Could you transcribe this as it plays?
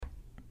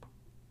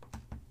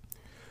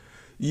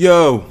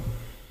Yo,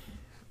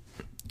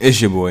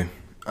 it's your boy.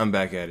 I'm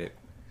back at it.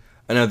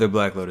 Another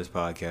Black Lotus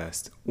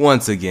podcast.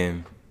 Once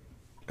again.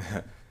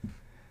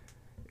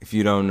 If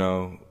you don't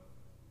know,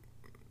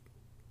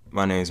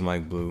 my name's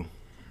Mike Blue.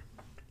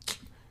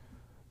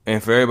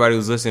 And for everybody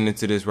who's listening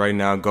to this right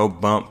now, go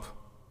bump.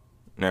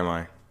 Never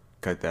mind.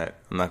 Cut that.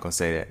 I'm not going to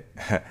say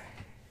that.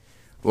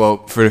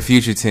 Well, for the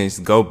future tense,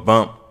 go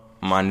bump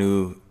my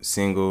new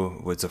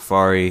single with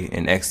Safari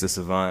and X the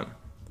Savant.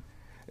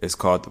 It's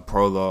called The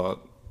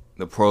Prologue.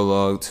 The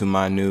prologue to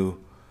my new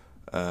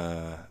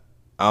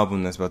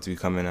album that's about to be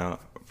coming out.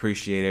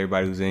 Appreciate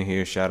everybody who's in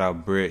here. Shout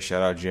out Britt.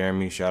 Shout out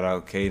Jeremy. Shout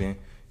out Caden.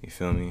 You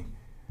feel me?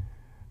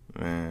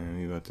 Man,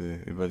 we about to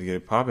get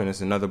it popping. It's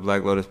another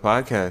Black Lotus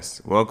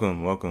podcast.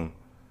 Welcome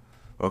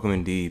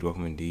indeed.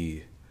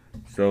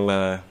 So, hold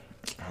on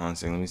a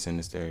second. Let me send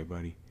this to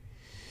everybody.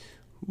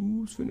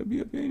 Who's finna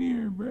be up in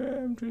here,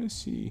 bruh? I'm trying to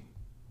see.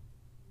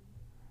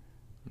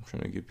 I'm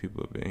trying to get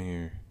people up in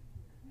here.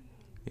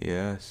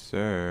 Yes,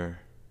 sir.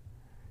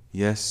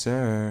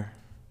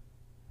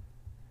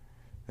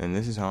 And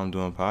this is how I'm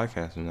doing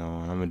podcasts from now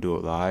on. I'm gonna do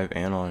it live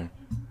and on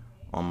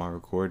my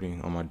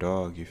recording, on my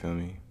dog, you feel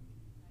me?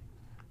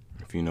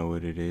 If you know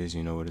what it is,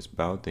 you know what it's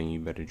about, then you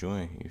better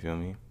join, you feel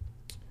me?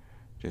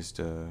 Just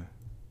telling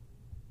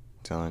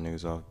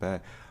niggas off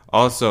bat.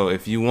 Also,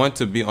 if you want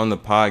to be on the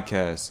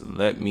podcast,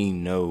 let me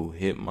know.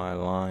 Hit my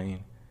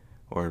line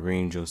or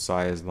ring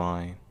Josiah's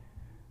line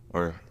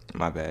or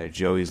my bad,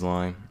 Joey's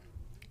line.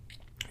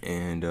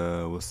 And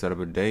we'll set up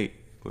a date.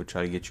 We'll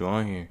try to get you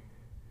on here,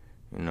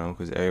 you know,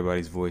 because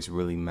everybody's voice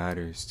really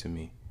matters to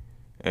me.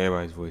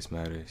 Everybody's voice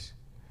matters.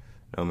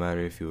 No matter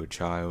if you're a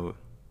child,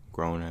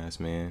 grown-ass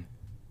man,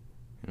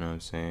 you know what I'm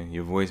saying?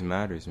 Your voice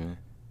matters, man.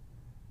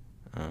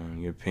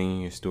 Your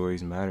opinion, your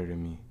stories matter to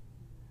me.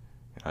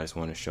 I just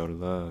want to show the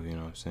love, you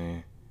know what I'm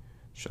saying?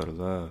 Show the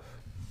love.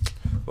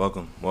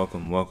 Welcome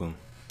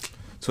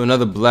to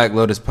another Black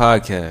Lotus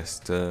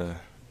podcast.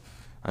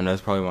 I know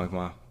it's probably like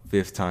my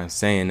fifth time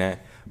saying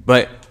that,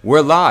 but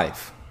we're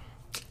live.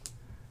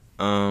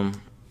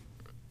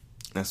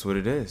 That's what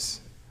it is.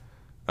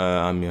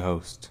 I'm your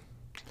host.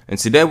 And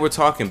today we're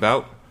talking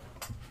about...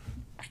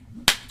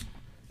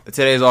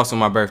 Today is also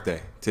my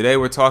birthday. Today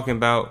we're talking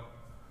about...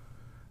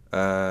 what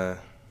are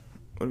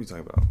we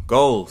talking about?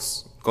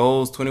 Goals.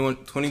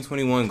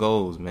 2021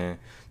 goals, man.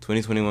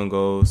 2021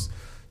 goals.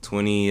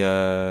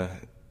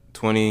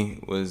 2020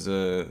 was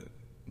a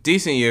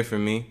decent year for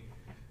me.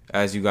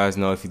 As you guys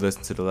know, if you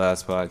listened to the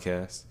last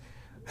podcast.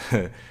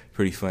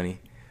 Pretty funny.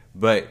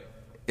 But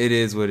it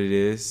is what it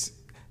is.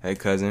 Hey,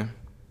 cousin.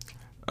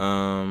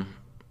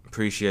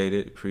 Appreciate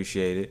it.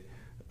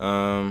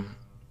 Blow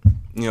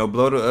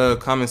the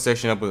comment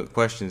section up with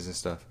questions and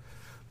stuff.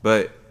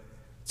 But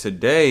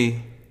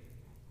today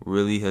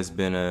really has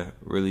been a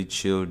really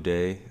chill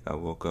day. I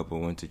woke up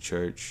and went to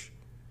church.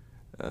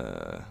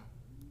 And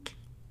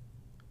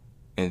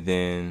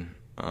then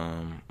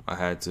I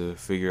had to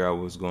figure out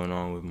what's going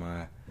on with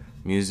my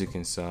music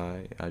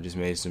inside. I just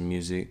made some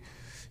music.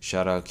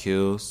 Shout out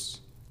Kilo.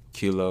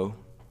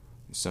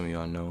 Some of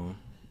y'all know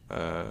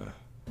him.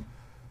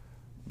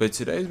 But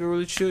today's been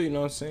really chill, you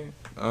know what I'm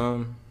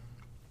saying?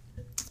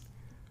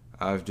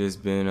 I've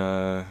just been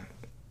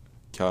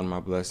counting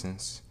my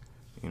blessings.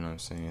 You know what I'm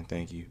saying?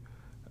 Thank you.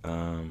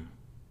 But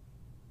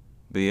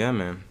yeah,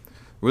 man.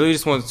 Really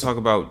just wanted to talk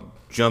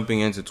about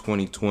jumping into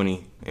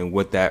 2020 and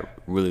what that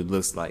really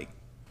looks like.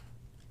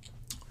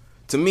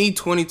 To me,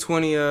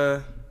 2020,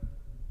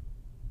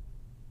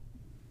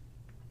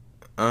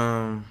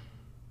 I'm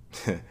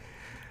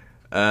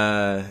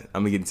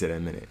gonna get into that in a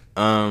minute.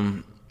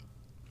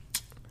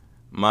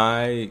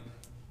 My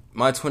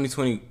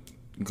 2020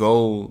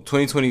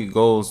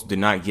 goals did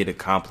not get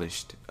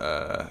accomplished.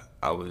 I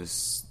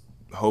was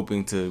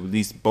hoping to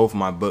release both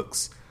my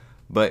books,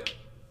 but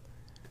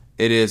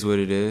it is what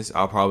it is.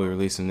 I'll probably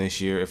release them this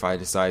year if I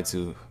decide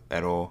to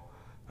at all.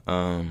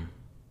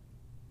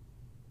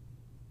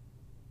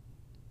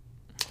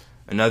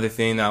 Another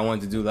thing that I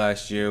wanted to do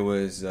last year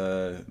was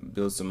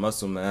build some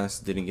muscle mass.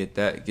 Didn't get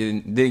that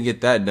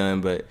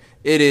done, but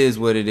it is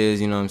what it is.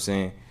 You know what I'm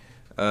saying?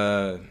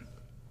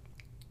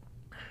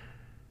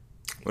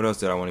 What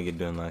else did I want to get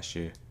done last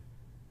year?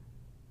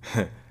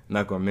 I'm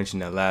not gonna mention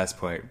that last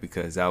part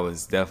because that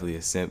was definitely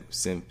a simp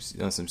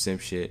on some simp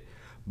shit.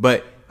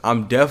 But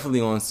I'm definitely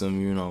on some,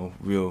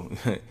 real.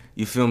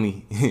 You feel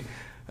me?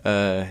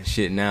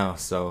 Shit now.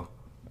 So,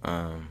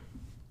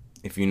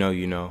 if you know,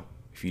 you know.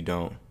 If you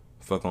don't,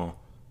 fuck on.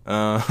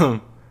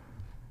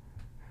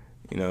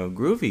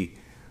 Groovy.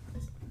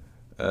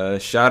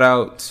 Shout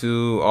out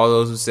to all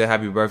those who said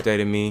happy birthday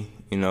to me.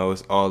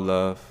 It's all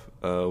love.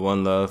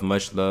 One love,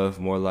 much love,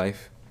 more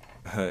life,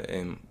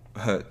 and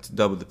to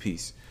double the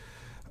peace.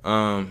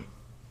 But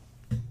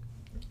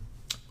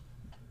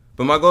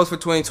my goals for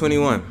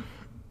 2021.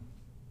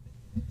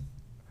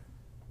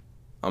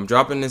 I'm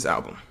dropping this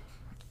album.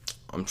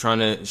 I'm trying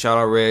to shout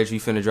out Reg. We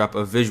finna drop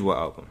a visual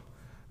album.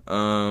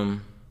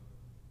 I'm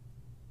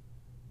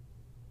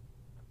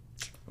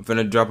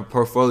finna drop a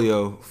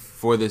portfolio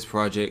for this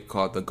project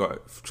called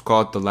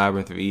the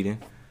Labyrinth of Eden.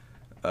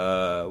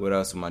 What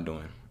else am I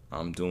doing?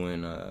 I'm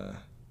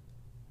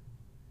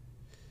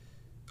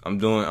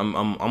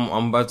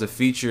about to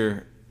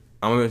feature.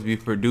 I'm going to be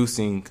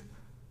producing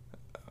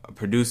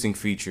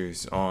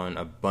features on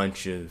a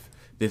bunch of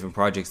different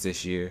projects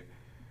this year,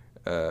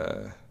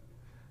 and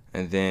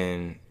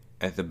then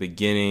at the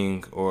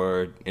beginning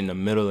or in the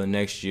middle of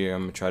next year,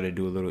 I'm gonna try to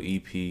do a little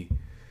EP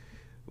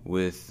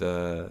with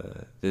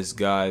this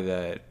guy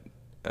that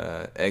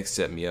X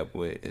set me up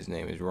with. His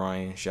name is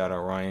Ryan. Shout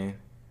out Ryan.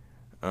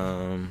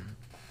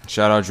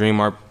 Shout out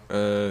Dream Art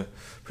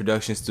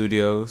Production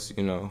Studios.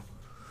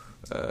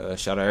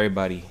 Shout out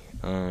everybody.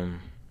 But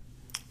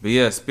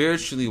yeah,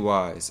 spiritually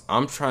wise,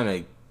 I'm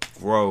trying to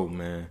grow,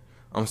 man.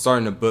 I'm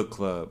starting a book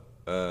club.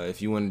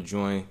 If you want to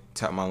join,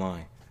 tap my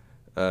line.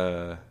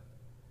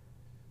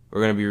 We're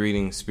gonna be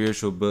reading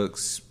spiritual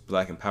books,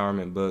 black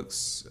empowerment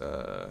books,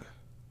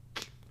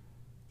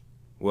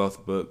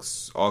 wealth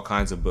books, all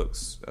kinds of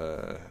books.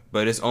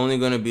 But it's only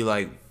gonna be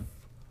like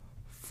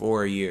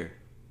 4 a year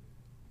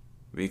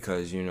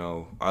because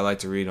I like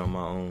to read on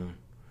my own.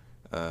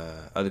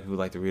 Other people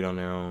like to read on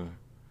their own.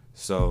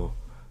 So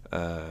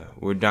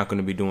we're not going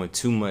to be doing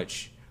too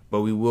much,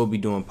 but we will be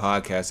doing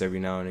podcasts every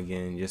now and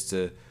again just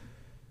to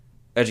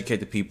educate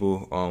the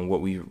people on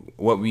what we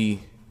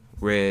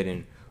read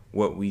and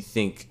what we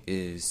think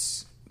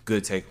is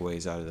good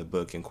takeaways out of the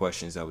book and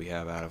questions that we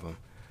have out of them.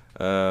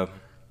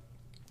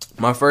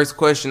 My first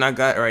question I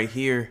got right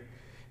here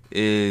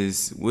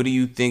is, what do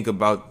you think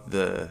about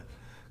the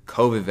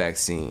COVID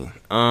vaccine?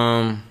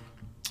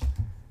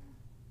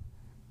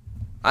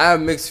 I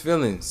have mixed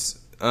feelings.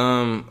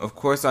 Of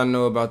course, I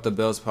know about the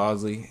Bell's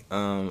palsy.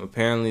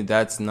 Apparently,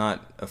 that's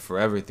not a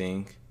forever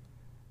thing.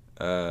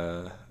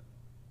 Got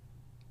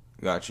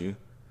you.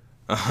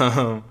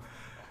 I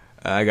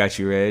got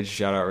you, Reg.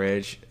 Shout out,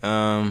 Reg.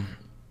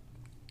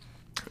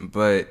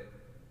 But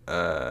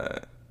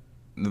the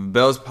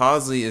Bell's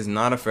palsy is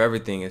not a forever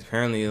thing.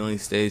 Apparently, it only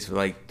stays for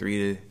like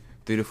 3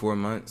 to 4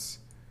 months.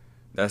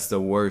 That's the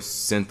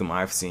worst symptom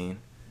I've seen.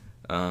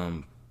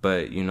 But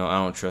I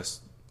don't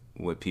trust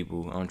I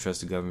don't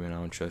trust the government. I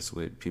don't trust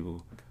what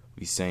people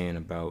be saying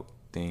about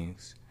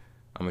things.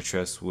 I'm gonna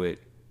trust what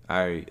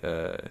I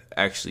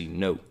actually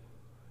know,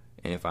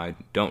 and if I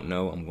don't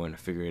know, I'm going to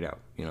figure it out.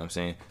 You know what I'm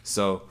saying?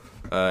 So,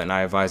 and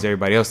I advise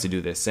everybody else to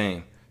do the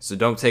same. So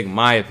don't take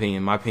my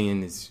opinion. My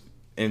opinion is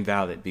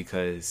invalid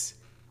because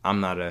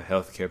I'm not a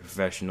healthcare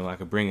professional. I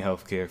could bring a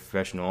healthcare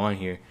professional on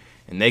here,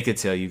 and they could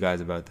tell you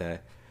guys about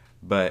that.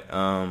 But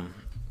I'm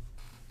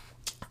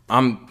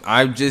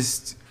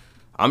just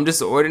an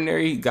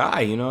ordinary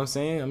guy, you know what I'm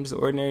saying? I'm just an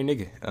ordinary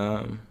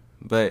nigga.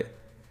 But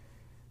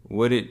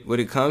what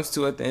it comes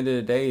to at the end of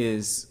the day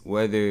is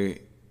whether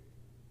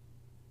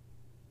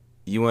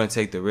you want to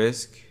take the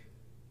risk,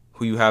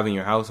 who you have in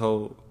your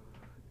household,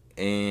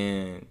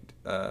 and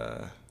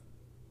how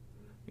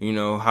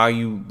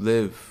you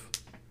live,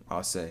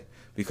 I'll say.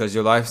 Because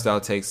your lifestyle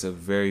takes a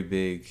very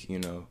big,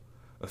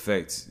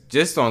 effect.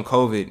 Just on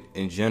COVID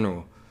in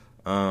general.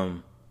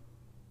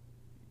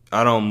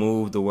 I don't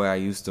move the way I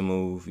used to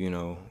move,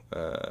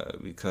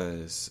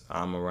 because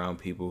I'm around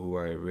people who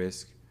are at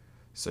risk.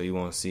 So you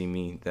won't see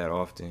me that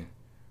often,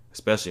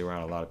 especially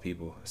around a lot of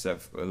people,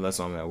 unless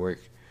I'm at work.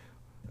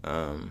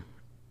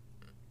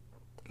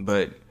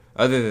 But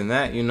other than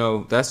that,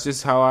 that's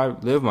just how I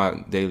live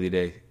my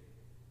day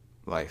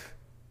life,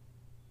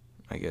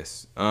 I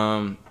guess.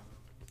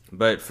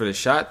 But for the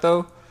shot,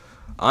 though,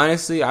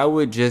 honestly, I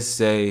would just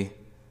say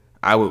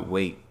I would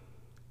wait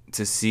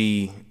to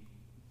see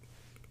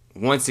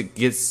once it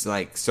gets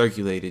like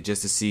circulated,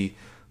 just to see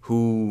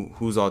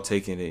who's all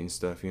taking it and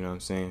stuff, you know what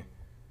I'm saying?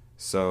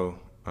 So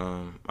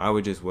I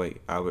would just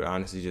wait. I would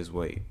honestly just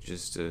wait,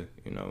 just to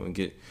and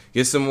get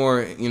some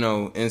more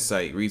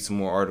insight, read some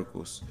more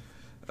articles.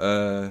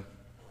 But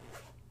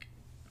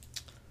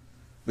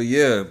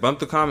yeah, bump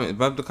the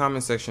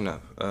comment section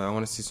up. I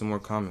want to see some more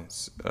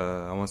comments.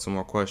 I want some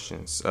more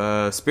questions.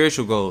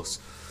 Spiritual goals.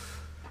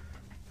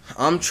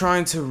 I'm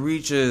trying to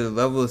reach a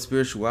level of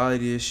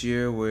spirituality this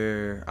year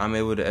where I'm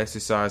able to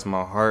exercise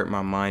my heart,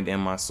 my mind,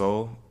 and my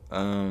soul,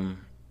 and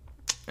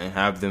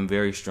have them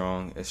very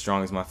strong as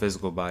my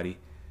physical body.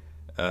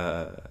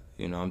 I'm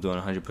doing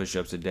 100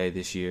 push-ups a day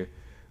this year.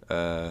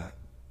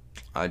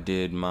 I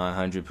did my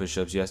 100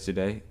 push-ups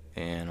yesterday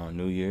and on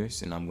New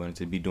Year's, and I'm going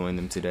to be doing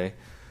them today.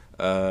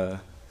 I'm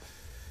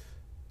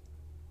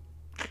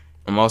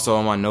also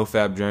on my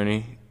NoFap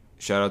journey.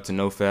 Shout out to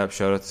NoFap,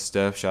 shout out to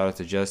Steph, shout out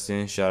to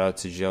Justin, shout out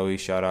to Joey,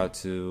 shout out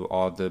to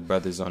all the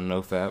brothers on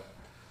NoFap.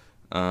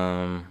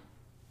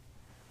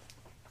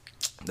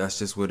 That's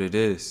just what it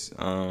is.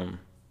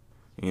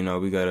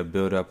 We got to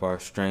build up our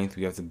strength.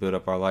 We have to build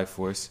up our life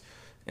force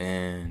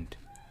and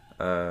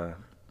do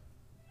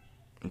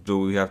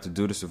what we have to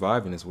do to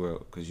survive in this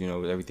world, because,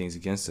 everything's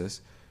against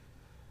us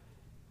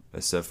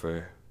except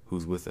for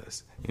who's with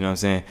us. You know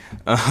what I'm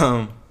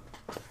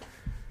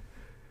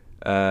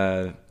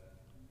saying?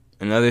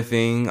 Another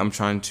thing, I'm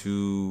trying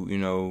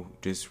to,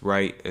 just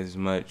write as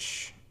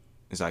much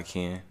as I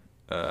can.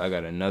 I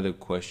got another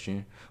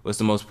question. What's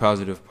the most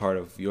positive part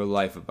of your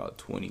life about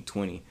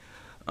 2020?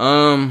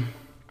 As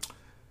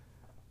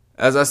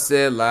I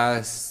said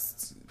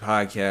last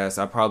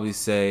podcast, I probably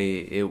say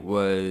it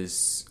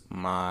was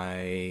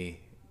the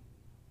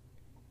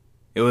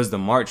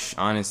March,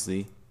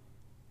 honestly.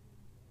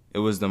 It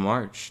was the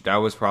March. That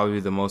was probably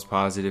the most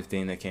positive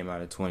thing that came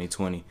out of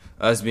 2020.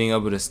 Us being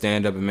able to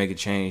stand up and make a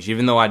change.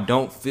 Even though I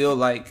don't feel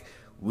like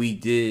we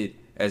did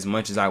as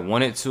much as I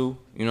wanted to,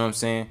 you know what I'm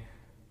saying?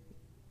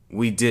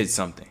 We did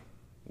something,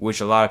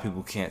 which a lot of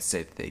people can't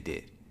say that they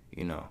did,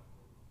 you know.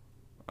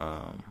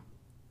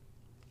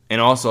 And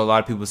also a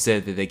lot of people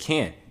said that they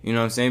can't, you know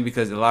what I'm saying?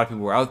 Because a lot of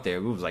people were out there.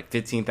 It was like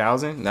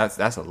 15,000.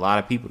 That's a lot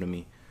of people to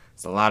me.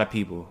 It's a lot of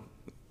people.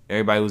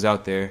 Everybody who's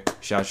out there,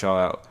 shout y'all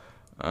out.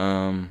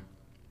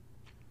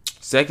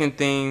 Second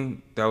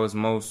thing that was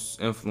most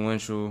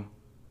influential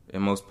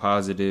and most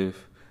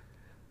positive,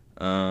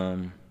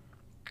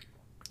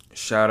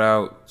 shout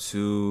out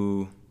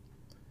to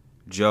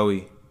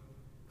Joey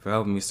for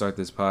helping me start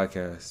this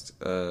podcast.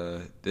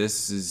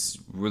 This has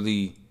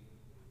really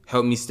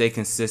helped me stay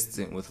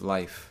consistent with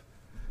life.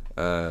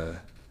 In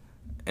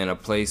a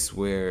place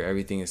where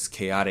everything is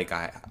chaotic,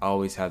 I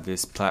always have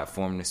this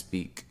platform to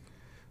speak.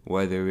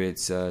 Whether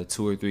it's 2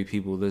 or 3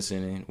 people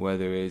listening,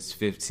 whether it's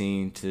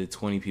 15 to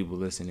 20 people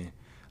listening,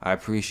 I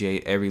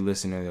appreciate every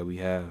listener that we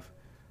have.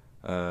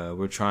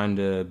 We're trying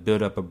to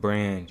build up a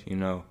brand, you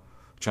know,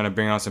 trying to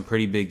bring on some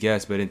pretty big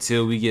guests. But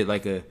until we get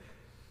like a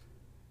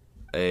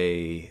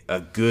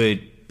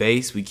good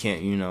base, we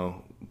can't, you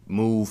know,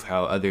 move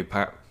how other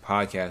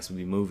podcasts will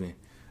be moving.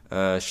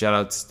 Shout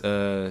out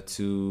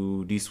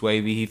to D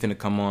Swavy. He finna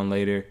come on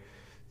later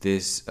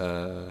this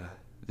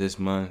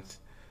month.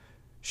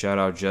 Shout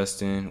out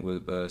Justin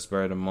with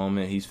Spur of the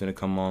Moment. He's finna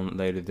come on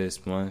later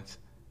this month.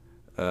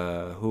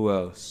 Who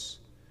else?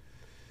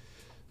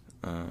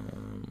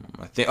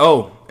 I think.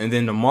 Oh, and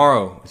then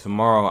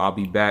tomorrow I'll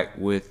be back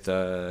with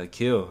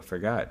Kill.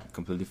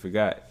 Completely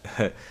forgot.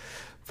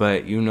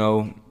 But you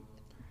know,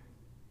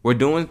 we're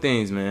doing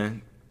things,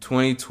 man.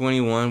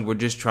 2021. We're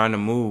just trying to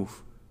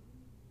move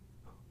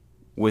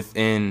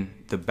within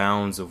the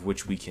bounds of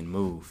which we can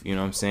move. You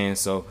know what I'm saying?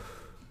 So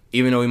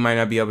even though we might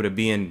not be able to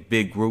be in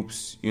big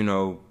groups, you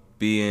know,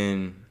 be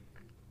in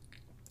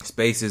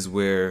spaces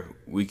where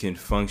we can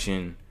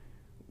function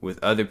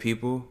with other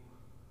people,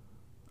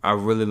 I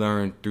really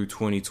learned through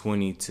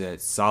 2020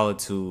 that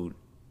solitude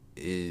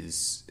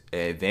is an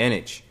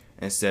advantage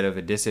instead of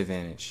a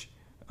disadvantage.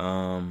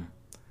 A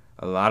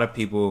lot of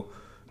people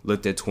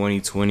looked at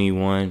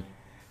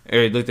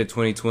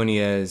 2020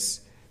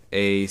 as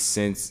a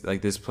sense,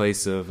 like this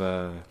place of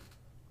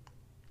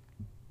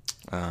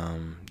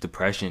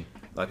depression.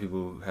 A lot of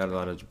people had a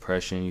lot of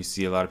depression. You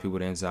see a lot of people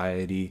with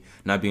anxiety,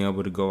 not being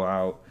able to go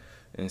out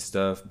and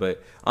stuff.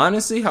 But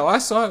honestly, how I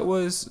saw it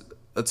was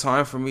a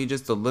time for me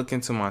just to look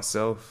into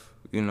myself,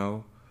 you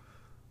know.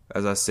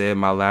 As I said,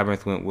 my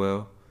labyrinth went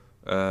well.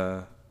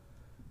 I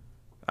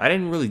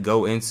didn't really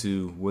go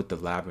into what the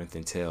labyrinth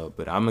entailed,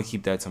 but I'm going to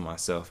keep that to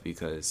myself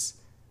because,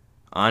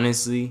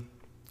 honestly,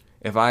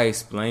 if I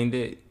explained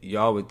it,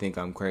 y'all would think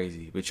I'm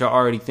crazy. But y'all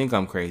already think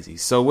I'm crazy.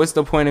 So what's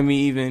the point of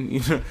me even,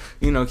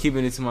 you know,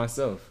 keeping it to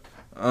myself?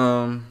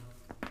 But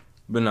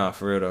nah,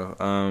 for real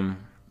though.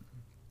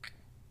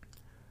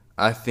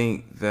 I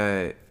think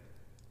that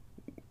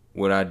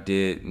what I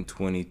did in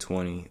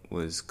 2020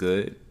 was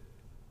good.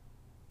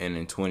 And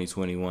in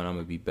 2021, I'm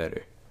going to be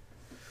better.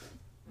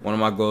 One of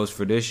my goals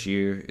for this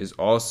year is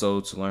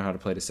also to learn how to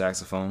play the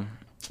saxophone.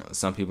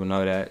 Some people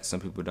know that, some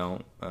people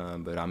don't,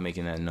 but I'm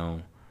making that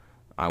known.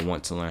 I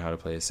want to learn how to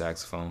play the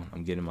saxophone.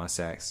 I'm getting my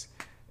sax,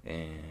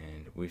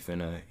 and we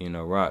finna, you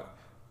know, rock.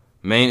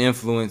 Main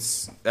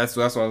influence, that's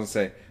what I was going to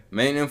say.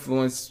 Main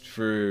influence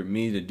for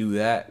me to do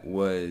that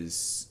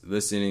was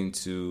listening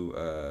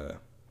to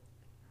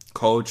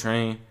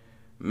Coltrane.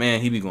 Man,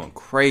 he be going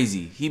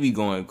crazy.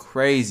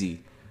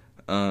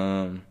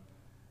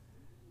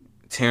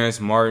 Terrence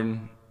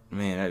Martin.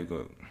 Man, that'd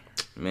go.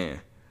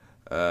 Man,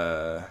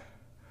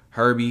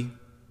 Herbie,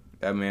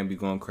 that man be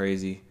going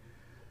crazy.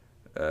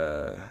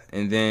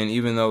 And then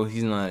even though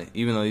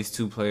these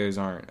two players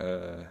aren't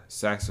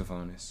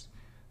saxophonists,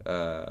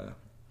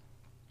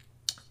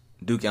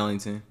 Duke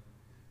Ellington,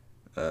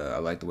 I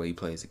like the way he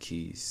plays the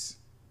keys,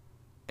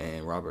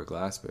 and Robert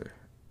Glasper,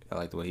 I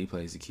like the way he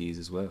plays the keys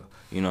as well.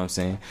 You know what I'm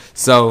saying?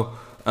 So,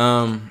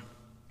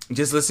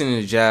 just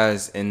listening to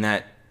jazz and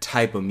that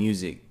type of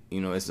music, you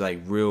know, it's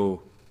like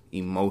real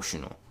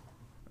emotional.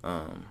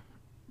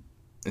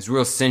 It's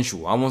real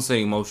sensual. I won't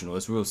say emotional.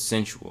 It's real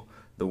sensual.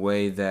 The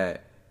way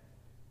that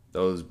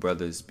those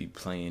brothers be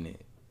playing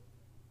it,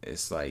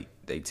 it's like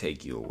they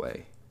take you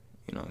away.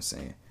 You know what I'm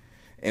saying?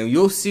 And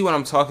you'll see what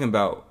I'm talking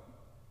about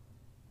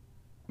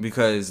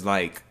because,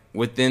 like,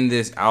 within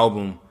this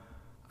album,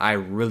 I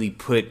really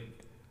put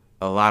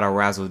a lot of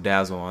razzle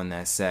dazzle on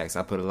that sax.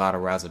 I put a lot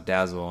of razzle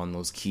dazzle on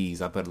those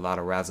keys. I put a lot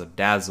of razzle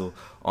dazzle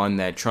on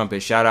that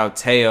trumpet. Shout out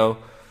Teo.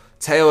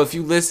 Teo, if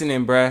you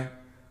listening, bruh,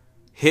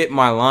 hit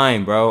my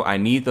line, bro. I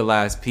need the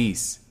last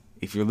piece.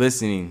 If you're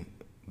listening,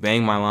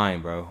 bang my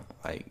line, bro.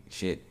 Like,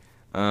 shit.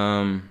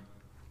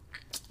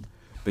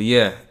 But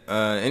yeah,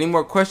 any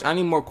more questions? I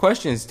need more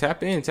questions.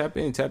 Tap in.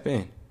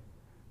 Questions.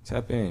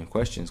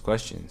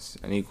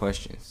 I need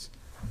questions.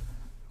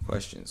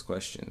 Questions.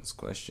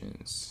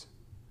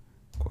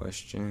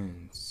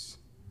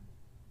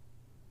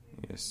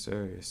 Yes,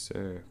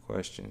 sir.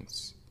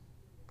 Questions.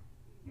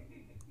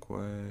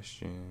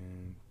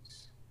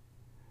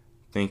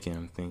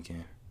 I'm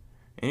thinking.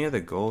 Any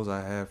other goals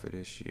I have for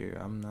this year?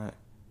 I'm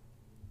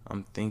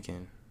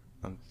thinking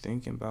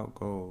about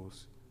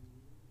goals.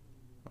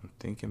 I'm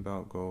thinking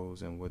about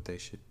goals and what they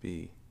should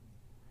be.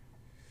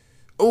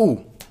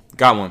 Oh,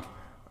 got one.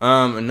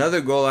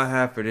 Another goal I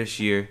have for this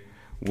year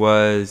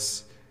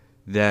was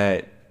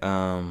that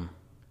I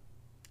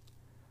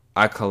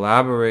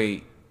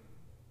collaborate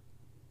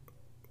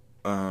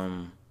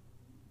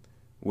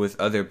with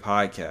other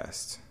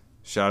podcasts.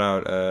 Shout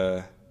out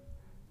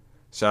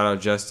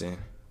Justin.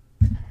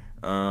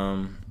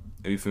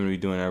 We finna be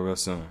doing that real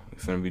soon.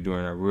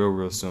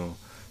 Real soon.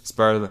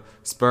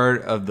 Spur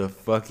of the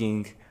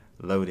fucking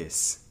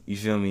Lotus. You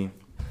feel me?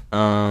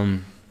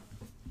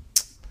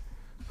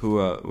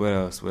 What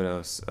else?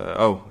 Here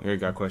we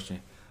got a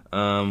question.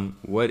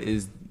 What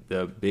is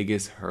the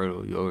biggest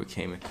hurdle you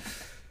overcame?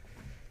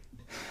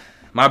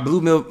 My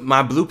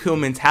blue pill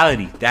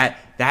mentality.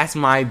 That's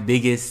my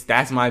biggest.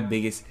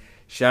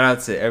 Shout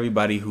out to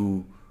everybody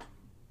who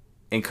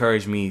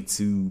encouraged me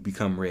to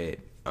become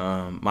red.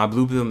 My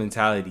blue pill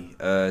mentality.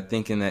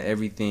 Thinking that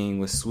everything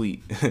was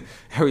sweet.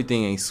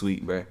 Everything ain't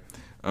sweet, bro.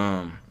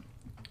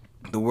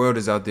 The world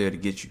is out there to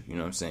get you. You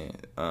know what I'm saying?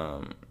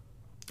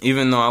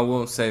 Even though I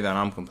won't say that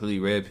I'm completely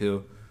red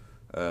pill,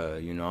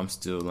 I'm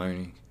still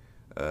learning.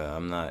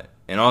 I'm not.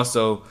 And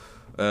also,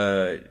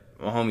 my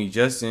homie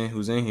Justin,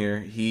 who's in here,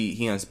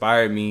 he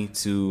inspired me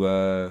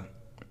to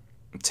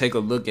take a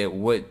look at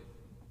what,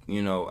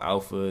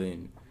 alpha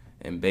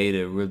and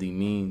beta really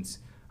means.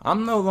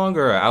 I'm no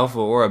longer an alpha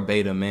or a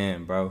beta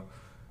man, bro.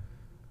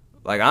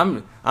 Like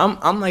I'm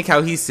like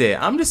how he said,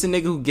 I'm just a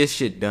nigga who gets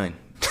shit done.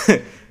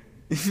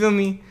 You feel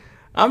me?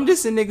 I'm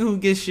just a nigga who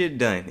gets shit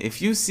done.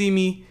 If you see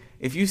me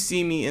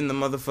in the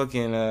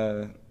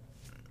motherfucking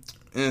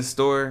in the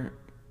store,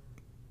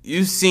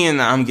 you seeing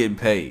that I'm getting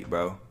paid,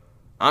 bro.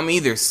 I'm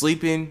either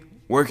sleeping,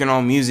 working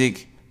on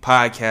music,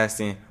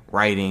 podcasting,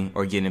 writing,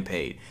 or getting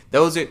paid.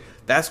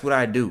 That's what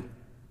I do,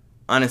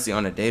 honestly,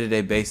 on a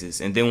day-to-day basis.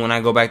 And then when I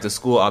go back to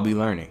school, I'll be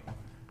learning.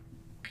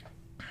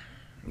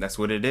 That's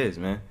what it is,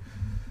 man.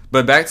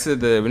 But back to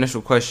the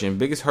initial question.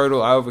 Biggest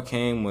hurdle I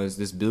overcame was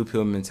this blue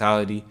pill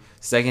mentality.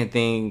 Second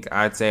thing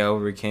I'd say I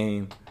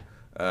overcame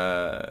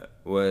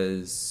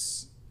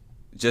was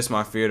just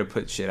my fear to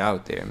put shit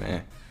out there,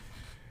 man.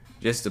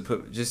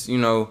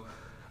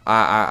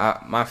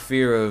 My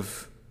fear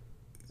of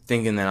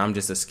thinking that I'm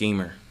just a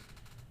schemer.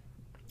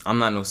 I'm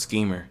not no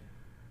schemer.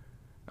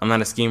 I'm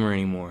not a schemer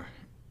anymore.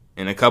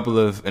 In a couple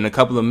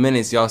of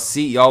minutes,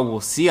 y'all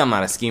will see I'm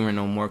not a schemer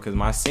no more because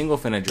my single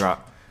finna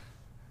drop.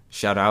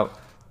 Shout out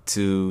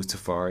to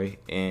Tafari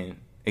and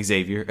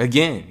Xavier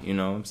again. You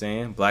know what I'm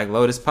saying? Black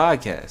Lotus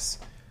Podcast.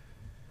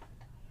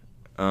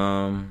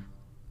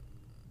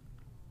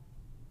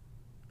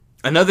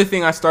 Another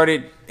thing I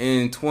started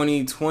in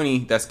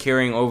 2020 that's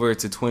carrying over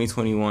to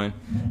 2021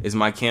 is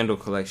my candle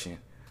collection.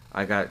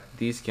 I got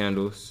these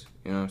candles,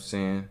 you know what I'm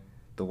saying?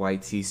 The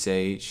white tea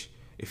sage.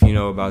 If you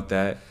know about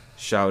that,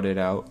 shout it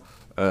out.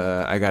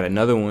 I got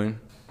another one.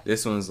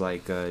 This one's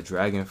like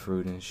dragon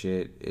fruit and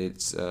shit.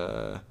 It's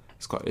the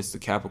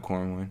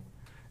Capricorn one.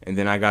 And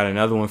then I got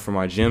another one for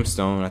my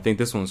gemstone. I think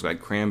this one's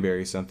like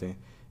cranberry something.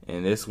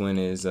 And this one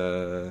is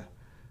the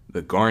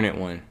garnet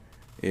one.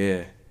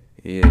 Yeah.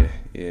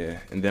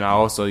 And then I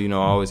also, I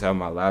always have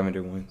my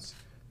lavender ones,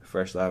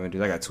 fresh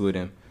lavenders. I got 2 of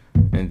them.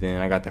 And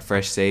then I got the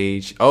fresh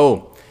sage.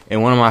 Oh,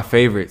 and one of my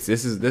favorites.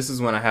 This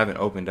is one I haven't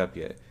opened up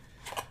yet,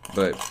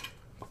 but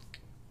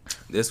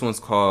this one's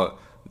called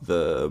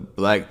the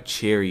Black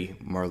Cherry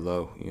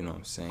Merlot. You know what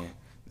I'm saying?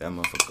 That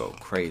motherfucker go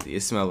crazy.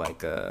 It smells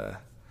like I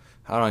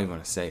don't even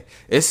want to say.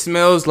 It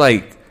smells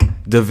like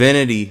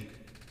divinity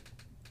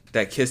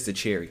that kissed the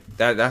cherry.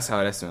 That's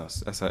how that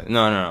smells.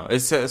 No. It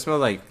smells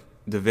like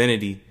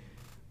divinity.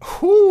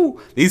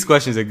 Whoo! These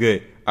questions are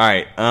good. All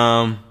right.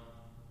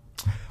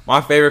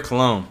 My favorite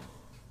cologne.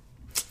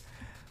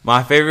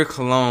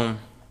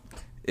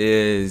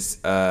 Is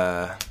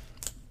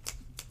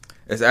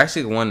it's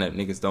actually one that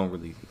niggas don't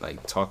really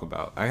like talk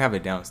about. I have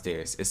it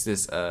downstairs. It's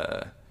this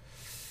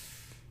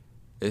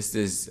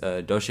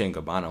Dolce &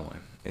 Gabbana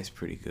one. It's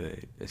pretty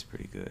good.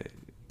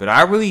 But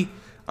I really,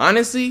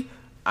 honestly,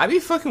 I be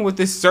fucking with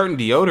this certain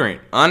deodorant.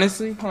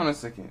 Honestly, hold on a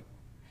second.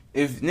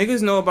 If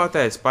niggas know about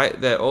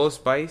that Old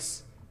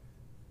Spice,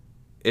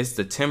 it's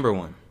the Timber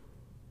one.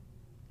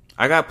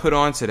 I got put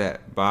onto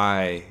that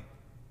by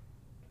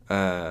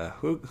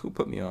who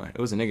put me on? It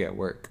was a nigga at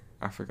work.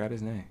 I forgot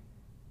his name.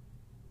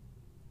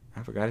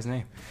 But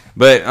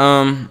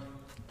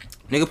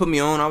nigga put me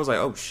on. I was like,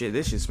 oh shit,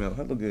 this shit smell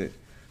hella good.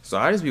 So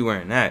I just be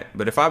wearing that.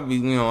 But if I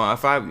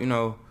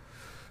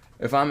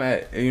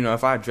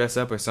dress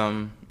up or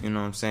something, you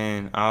know what I'm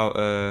saying,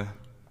 I'll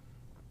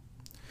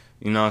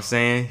You know what I'm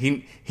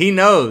saying? He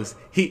knows.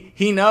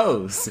 He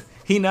knows.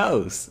 He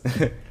knows.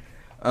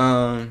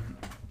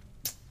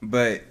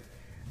 But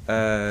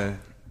no,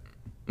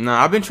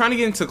 I've been trying to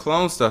get into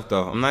clone stuff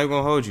though. I'm not even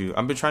gonna hold you.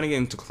 I've been trying to get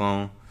into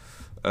clone.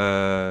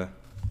 Yeah,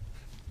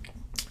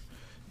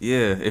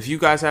 if you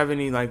guys have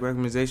any like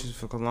recommendations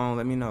for cologne,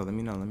 let me know.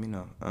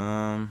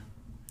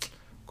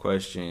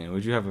 Question: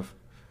 would you have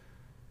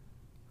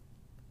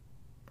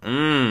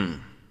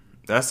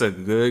that's a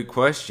good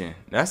question.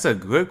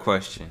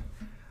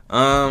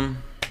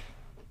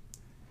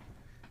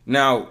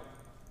 Now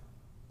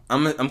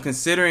I'm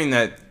considering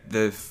that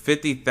the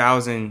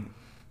 50,000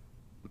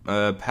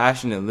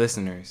 passionate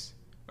listeners,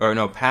 or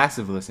no,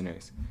 passive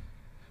listeners.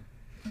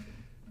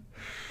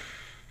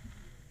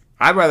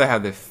 I'd rather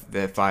have the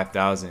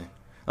 5,000.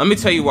 Let me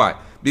tell you why.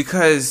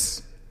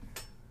 Because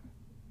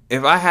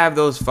if I have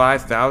those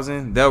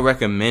 5,000, they'll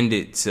recommend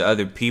it to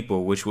other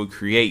people, which would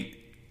create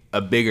a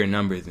bigger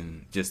number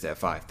than just that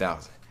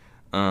 5,000.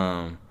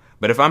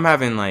 But if I'm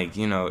having like,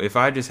 if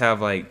I just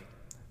have like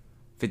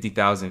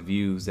 50,000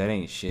 views, that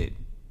ain't shit.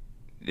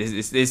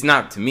 It's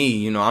not to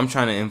me. I'm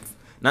trying to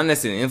not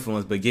necessarily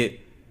influence, but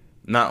get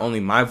not only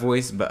my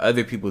voice, but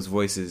other people's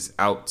voices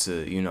out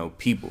to,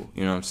 people.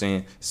 You know what I'm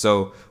saying?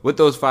 So with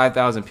those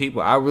 5,000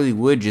 people, I really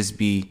would just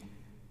be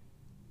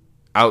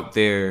out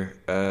there,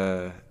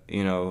 trying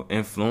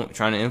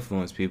to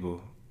influence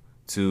people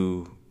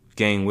to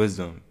gain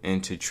wisdom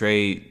and to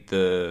trade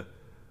the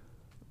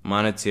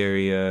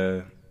monetary.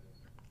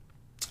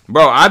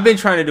 Bro, I've been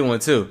trying to do one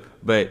too,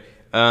 but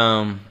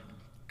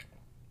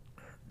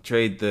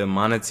trade the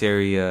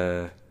monetary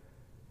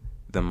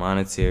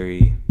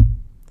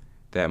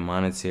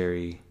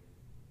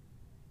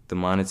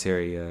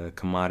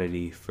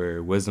commodity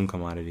for wisdom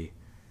commodity.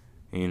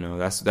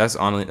 That's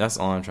all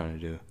I'm trying to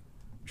do.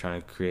 I'm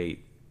trying to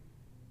create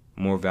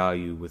more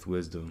value with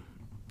wisdom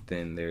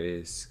than there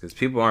is, because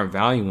people aren't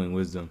valuing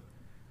wisdom.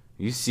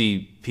 You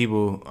see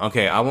people.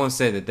 Okay, I won't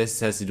say that this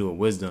has to do with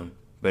wisdom,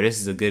 but this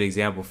is a good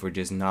example for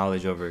just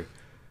knowledge over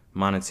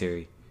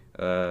monetary.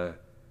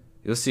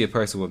 You'll see a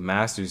person with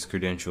master's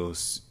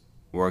credentials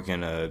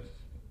working a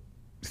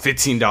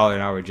 $15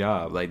 an hour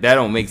job. Like, that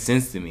don't make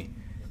sense to me.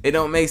 It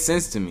don't make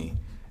sense to me.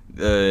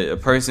 A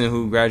person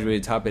who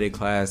graduated top of their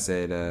class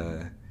at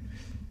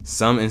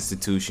some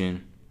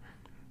institution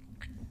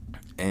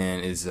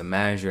and is a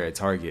manager at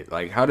Target.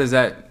 Like, how does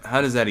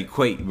that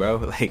equate, bro?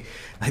 Like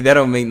that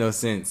don't make no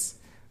sense.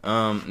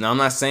 Now, I'm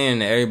not saying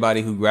that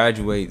everybody who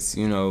graduates,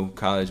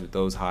 college with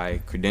those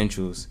high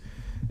credentials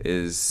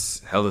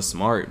is hella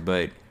smart,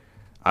 but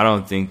I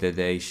don't think that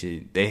they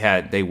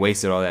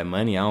wasted all that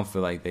money. I don't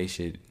feel like they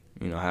should,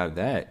 have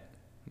that.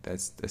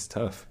 That's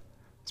tough.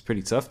 It's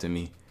pretty tough to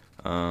me.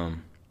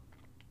 I'm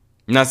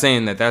not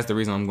saying that that's the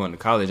reason I'm going to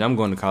college. I'm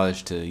going to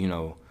college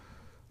to,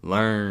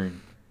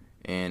 learn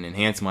and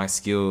enhance my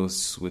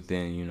skills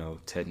within,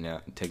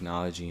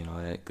 technology and all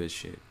that good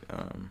shit.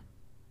 And,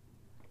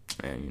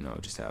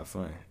 just have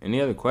fun.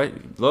 Any other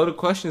questions? Blow the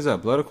questions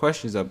up.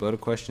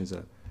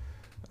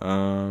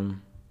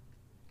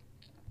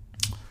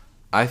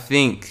 I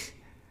think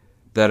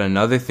that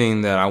another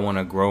thing that I want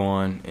to grow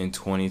on in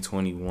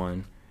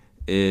 2021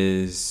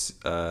 is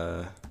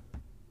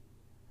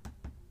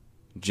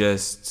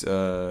just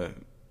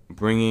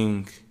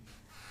bringing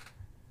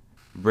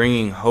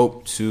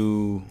hope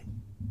to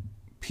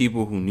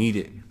people who need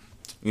it.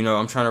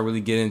 I'm trying to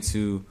really get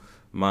into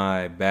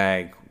my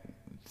bag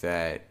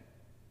that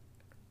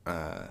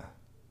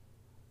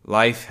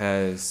life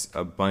has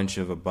a bunch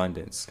of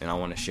abundance, and I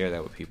want to share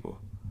that with people.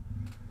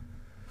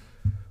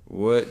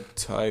 What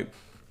type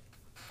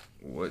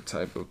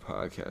of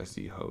podcast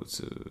do you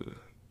host?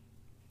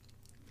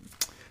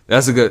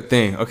 That's a good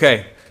thing.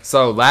 Okay,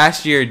 so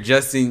last year,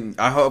 Justin,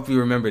 I hope you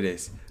remember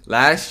this.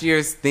 Last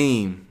year's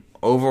theme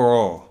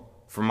overall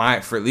for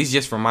at least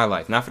just for my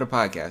life, not for the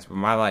podcast, but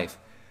my life,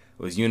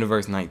 was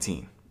Universe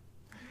 19.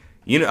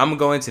 I'm gonna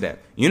go into that.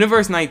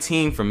 Universe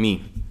 19 for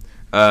me.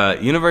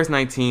 Universe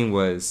 19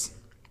 was,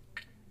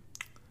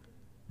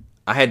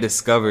 I had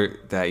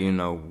discovered that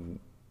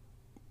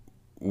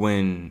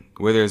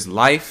where there's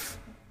life,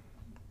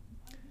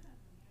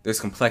 there's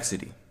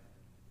complexity.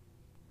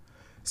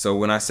 So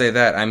when I say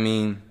that, I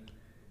mean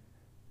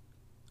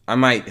I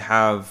might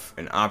have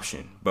an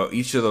option, but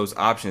each of those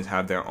options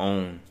have their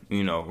own,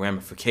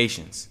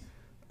 ramifications.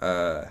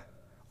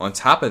 On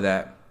top of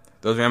that,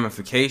 those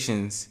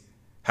ramifications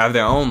have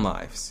their own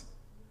lives,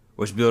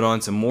 which build on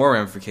to more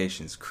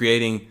ramifications,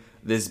 creating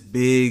this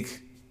big,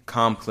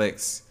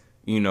 complex,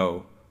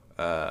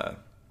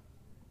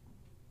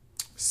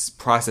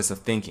 process of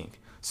thinking.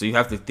 So you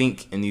have to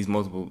think in these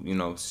multiple,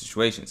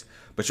 situations,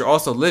 but you're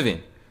also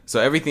living. So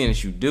everything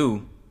that you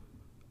do,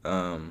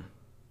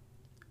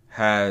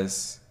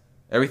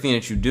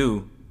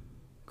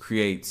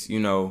 creates,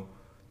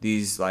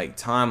 these like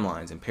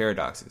timelines and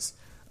paradoxes.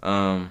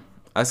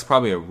 That's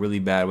probably a really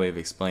bad way of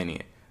explaining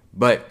it,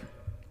 but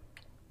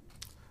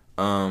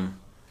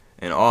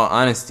in all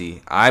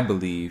honesty, I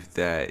believe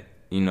that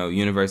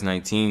Universe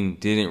 19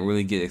 didn't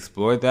really get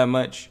explored that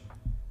much.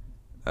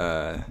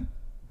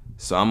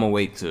 So I'm gonna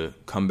wait to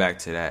come back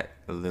to that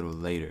a little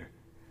later.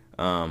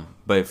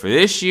 But for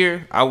this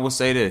year, I will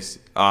say this.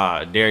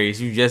 Darius,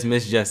 you just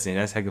missed Justin.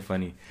 That's hecka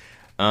funny.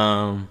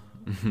 I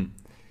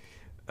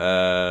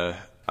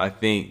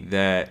think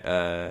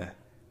that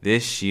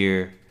this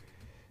year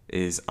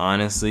is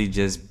honestly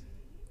just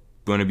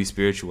going to be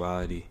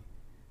spirituality.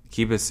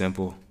 Keep it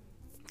simple.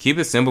 Keep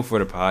it simple for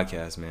the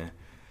podcast, man.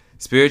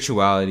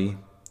 Spirituality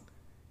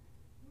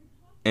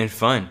and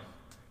fun.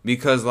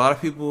 Because a lot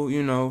of people,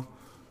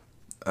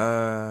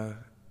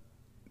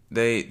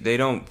 they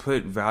don't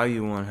put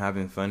value on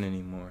having fun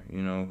anymore.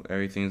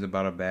 Everything's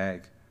about a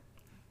bag.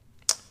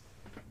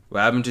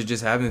 What happened to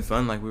just having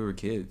fun like we were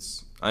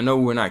kids? I know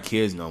we're not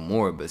kids no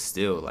more, but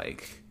still,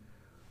 like,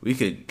 we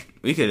could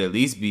at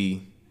least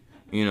be,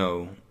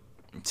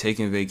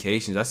 taking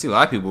vacations. I see a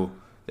lot of people,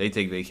 they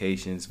take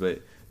vacations,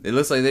 but it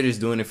looks like they're just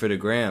doing it for the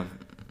gram.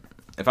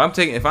 If I'm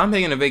taking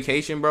a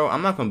vacation, bro,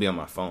 I'm not gonna be on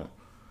my phone.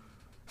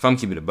 If I'm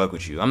keeping it a buck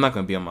with you, I'm not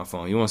gonna be on my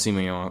phone. You won't see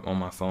me on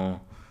my phone.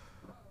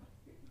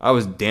 I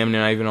was damn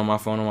near not even on my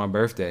phone on my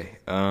birthday.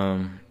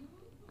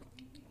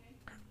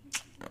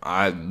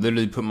 I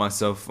literally put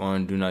myself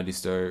on Do Not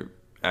Disturb,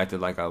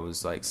 acted like I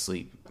was like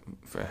sleep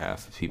for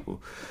half of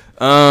people.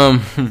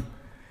 But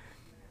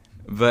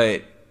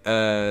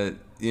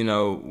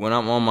when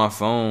I'm on my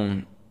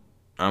phone,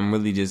 I'm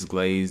really just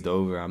glazed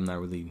over. I'm not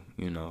really,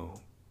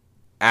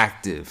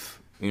 active.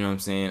 You know what I'm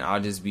saying?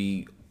 I'll just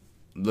be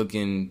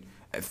looking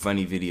at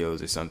funny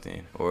videos or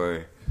something,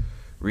 or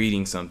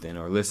reading something,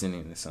 or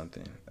listening to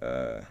something.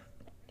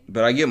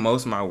 But I get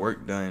most of my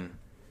work done.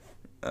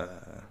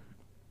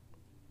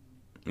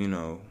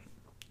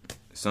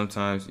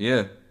 Sometimes,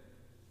 yeah.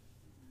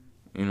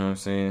 You know what I'm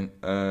saying?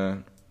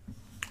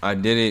 I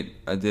did it.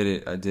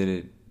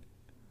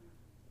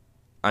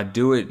 I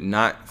do it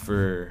not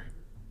for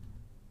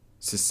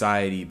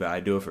society, but I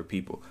do it for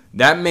people.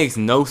 That makes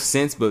no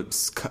sense,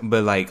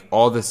 but like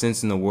all the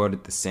sense in the world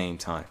at the same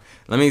time.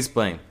 Let me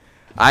explain.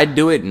 I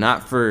do it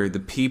not for the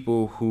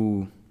people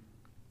who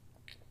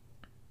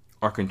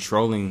are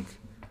controlling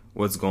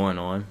what's going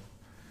on,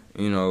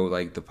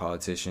 like the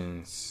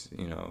politicians,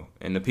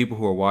 and the people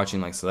who are watching,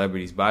 like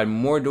celebrities, but I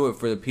more do it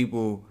for the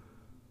people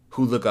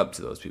who look up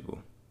to those people.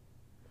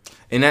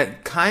 And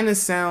that kind of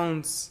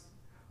sounds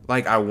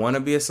like I want to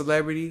be a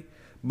celebrity,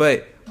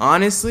 but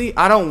honestly,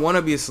 I don't want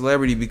to be a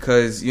celebrity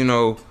because,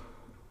 when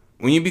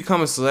you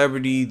become a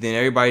celebrity, then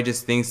everybody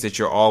just thinks that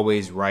you're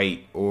always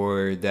right,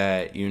 or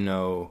that,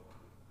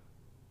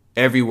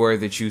 every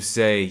word that you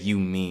say, you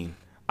mean.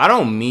 I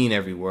don't mean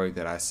every word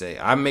that I say.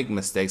 I make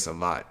mistakes a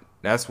lot.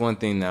 That's one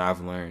thing that I've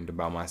learned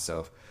about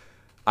myself.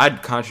 I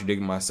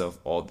contradict myself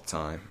all the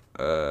time.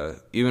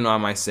 Even though I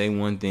might say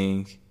one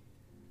thing,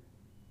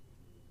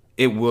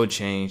 it will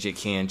change. It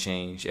can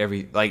change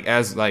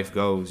as life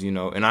goes,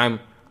 and I'm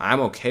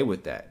okay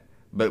with that.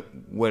 But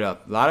what a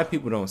lot of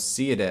people don't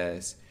see it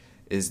as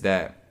is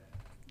that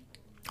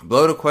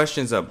blow the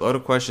questions up.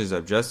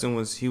 Justin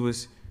was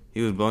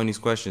blowing these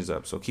questions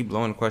up, so keep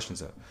blowing the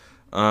questions up.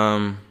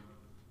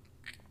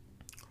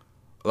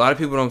 A lot of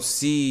people don't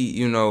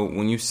see,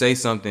 when you say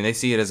something, they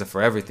see it as a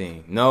forever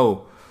thing.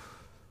 No,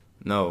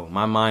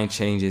 my mind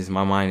changes.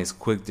 My mind is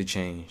quick to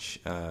change,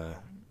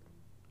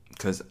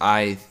 because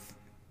I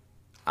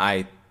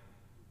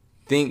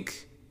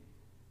think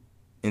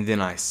and then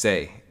I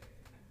say.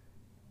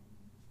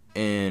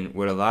 And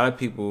what a lot of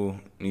people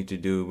need to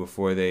do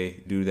before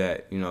they do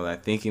that,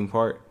 that thinking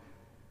part,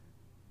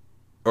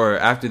 or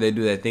after they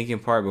do that thinking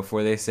part,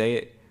 before they say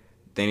it,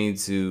 they need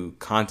to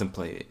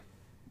contemplate it.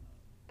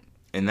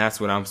 And that's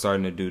what I'm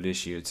starting to do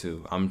this year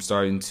too. I'm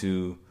starting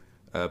to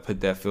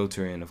put that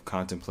filter in of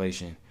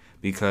contemplation,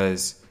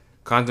 because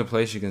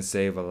contemplation can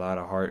save a lot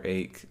of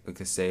heartache. It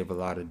can save a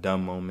lot of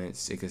dumb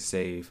moments. It could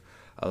save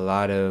a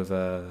lot of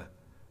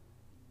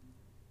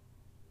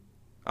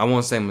I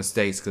won't say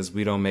mistakes, because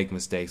we don't make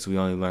mistakes. We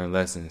only learn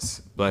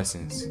blessings. We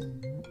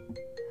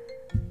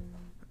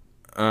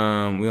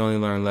only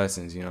learn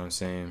lessons, you know what I'm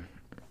saying?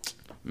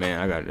 Man,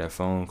 I got that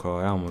phone call.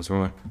 That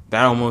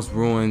almost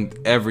ruined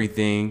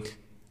everything.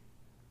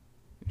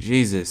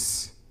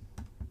 Jesus,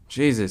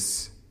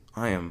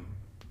 I am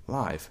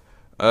live.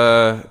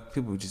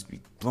 People just be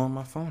blowing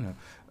my phone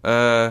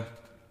up.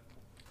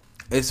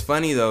 It's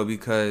funny though,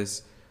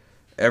 because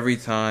every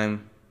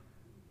time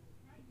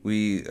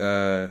we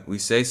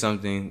say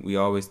something, we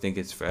always think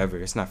it's forever.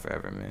 It's not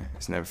forever, man.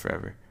 It's never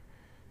forever.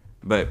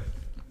 But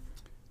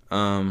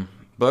blow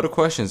the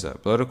questions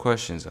up.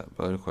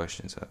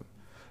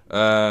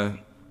 I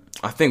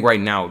think right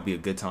now would be a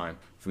good time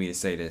for me to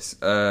say this.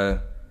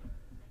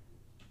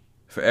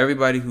 For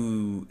everybody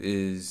who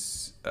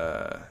is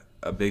a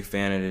big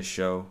fan of this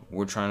show,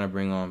 we're trying to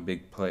bring on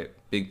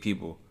big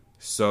people.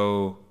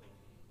 So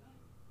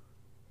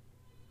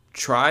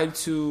try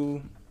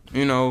to,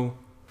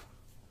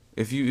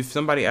 if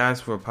somebody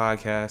asks for a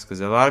podcast, because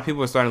a lot of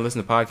people are starting to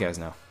listen to podcasts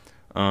now.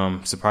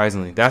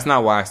 Surprisingly, that's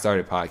not why I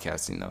started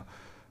podcasting though.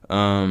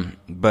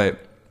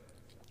 But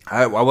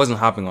I wasn't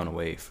hopping on a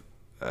wave.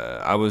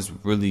 I was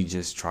really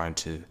just trying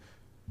to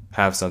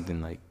have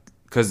something like,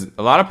 because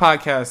a lot of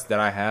podcasts that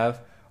I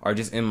have are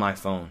just in my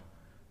phone,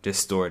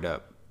 just stored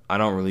up. I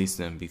don't release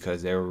them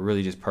because they were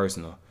really just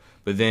personal.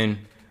 But then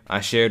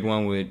I shared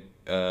one with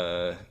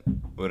a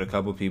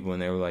couple people,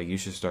 and they were like, "You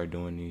should start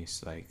doing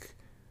these like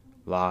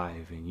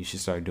live, and you should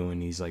start doing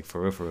these like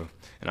for real."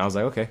 And I was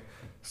like, "Okay,"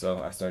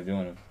 so I started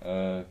doing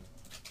them.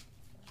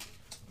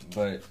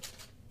 But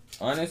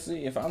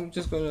honestly, if I'm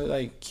just gonna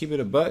like keep it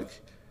a buck,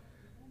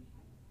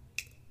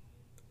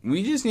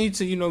 we just need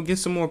to get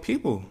some more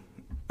people.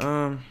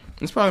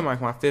 It's probably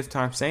like my fifth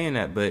time saying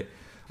that, but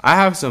I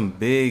have some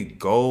big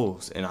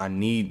goals, and I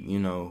need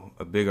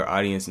a bigger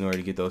audience in order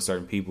to get those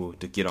certain people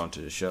to get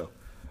onto the show.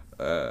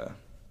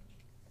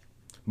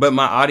 But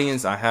my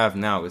audience I have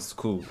now is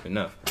cool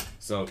enough.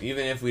 So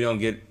even if we don't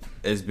get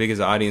as big as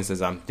an audience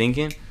as I'm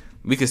thinking,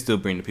 we can still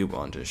bring the people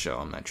onto the show.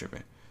 I'm not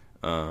tripping.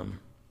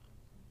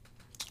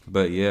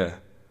 But yeah,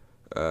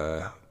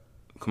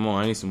 come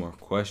on, I need some more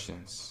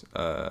questions.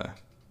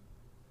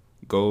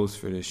 Goals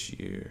for this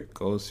year.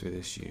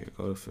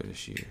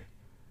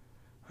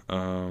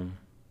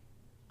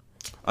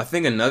 I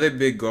think another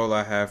big goal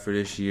I have for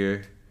this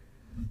year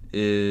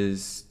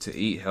is to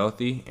eat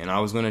healthy, and I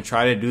was going to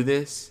try to do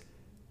this,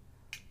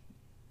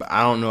 but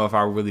I don't know if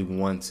I really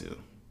want to.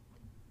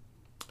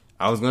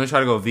 I was going to try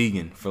to go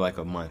vegan for like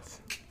a month.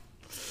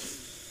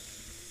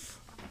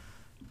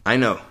 I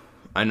know.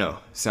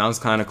 Sounds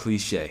kind of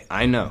cliche.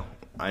 I know.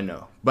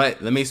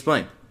 But let me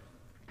explain.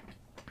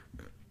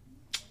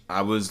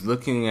 I was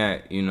looking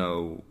at,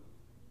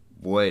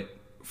 what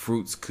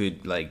fruits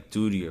could like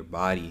do to your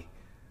body.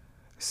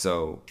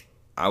 So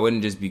I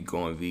wouldn't just be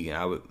going vegan.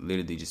 I would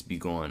literally just be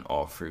going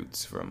all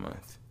fruits for a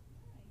month.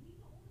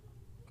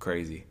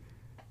 Crazy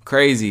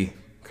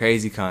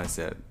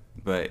concept.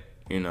 But,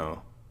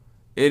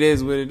 it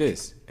is what it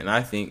is. And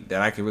I think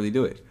that I can really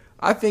do it.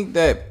 I think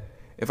that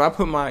if I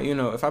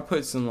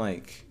put some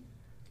like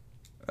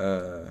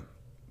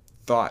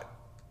thought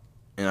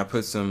and I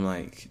put some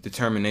like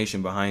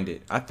determination behind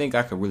it, I think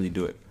I could really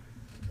do it.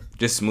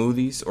 Just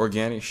smoothies,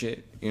 organic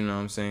shit, you know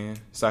what I'm saying?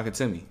 Sock it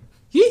to me.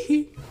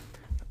 Yee-hee.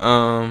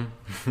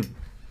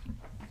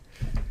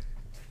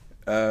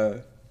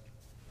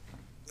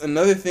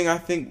 Another thing I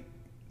think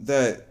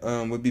that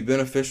would be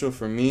beneficial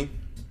for me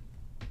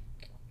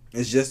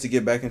is just to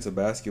get back into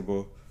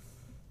basketball,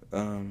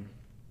 because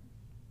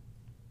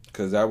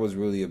that was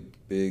really a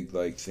big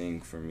like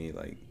thing for me,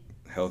 like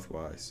health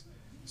wise.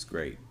 It was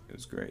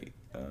great.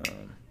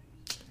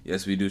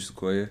 Yes, we do,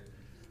 Sequoia.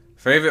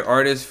 Favorite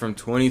artist from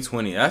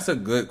 2020? That's a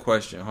good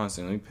question. Hold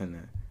on, let me pin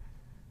that.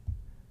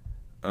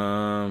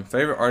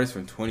 Favorite artist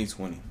from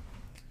 2020.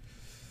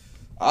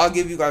 I'll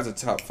give you guys a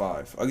top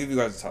five.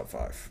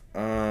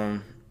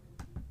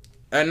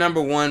 At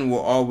number one will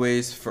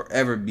always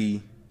forever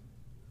be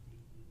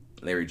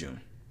Larry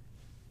June.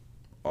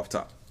 Off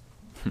top.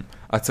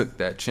 I took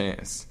that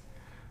chance.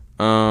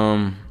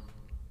 Number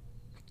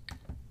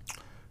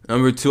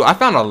two, I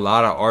found a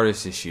lot of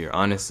artists this year,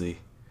 honestly.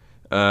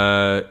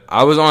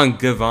 I was on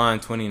Gavon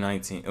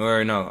 2019.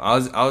 Or no, I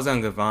was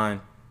on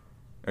Gavon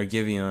or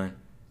Giveon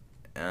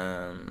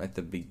at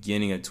the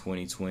beginning of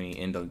 2020,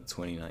 end of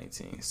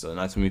 2019. So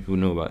not too many people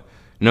knew about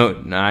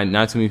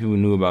not too many people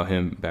knew about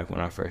him back when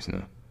I first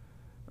knew.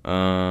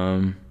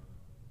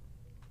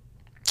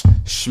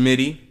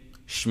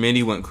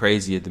 Schmitty went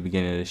crazy at the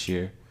beginning of this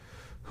year.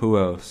 Who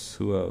else?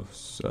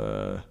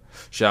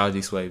 Shout out D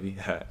Swavy.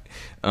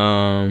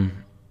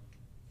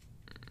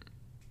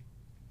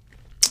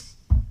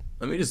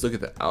 Let me just look at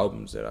the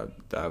albums that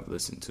I've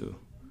listened to.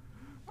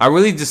 I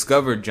really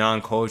discovered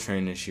John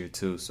Coltrane this year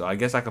too, so I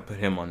guess I could put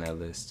him on that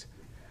list.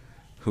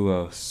 Who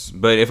else?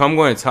 But if I'm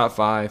going to top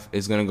five,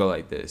 it's gonna go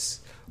like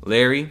this: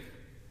 Larry,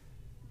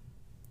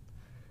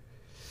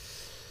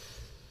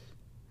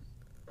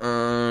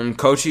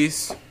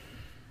 Cochise.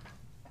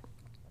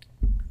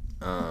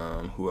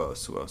 Who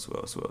else?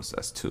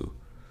 That's two.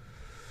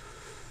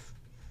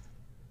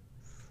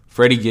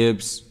 Freddie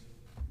Gibbs.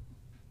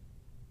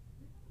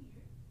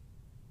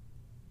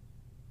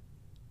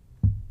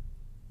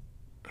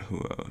 Who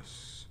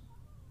else?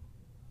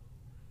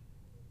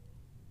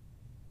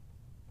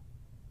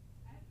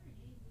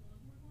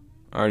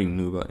 I already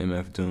knew about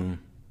MF Doom.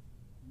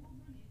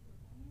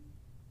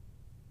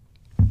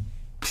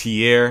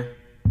 Pierre.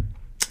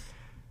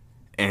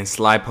 And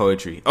Sly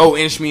Poetry. Oh,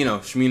 and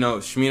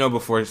Shmino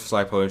before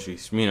Sly Poetry.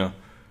 Shmino.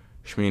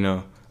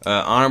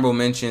 Honorable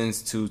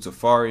mentions to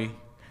Tafari,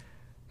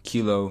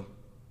 Kilo,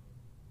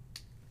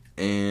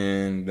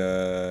 and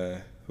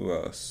who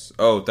else?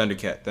 Oh,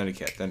 Thundercat.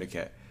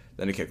 Thundercat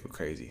go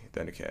crazy.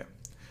 Thundercat.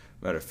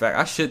 Matter of fact,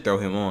 I should throw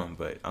him on,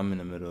 but I'm in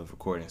the middle of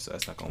recording, so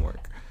that's not gonna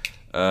work.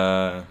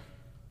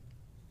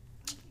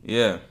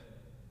 Yeah.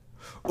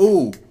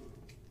 Ooh.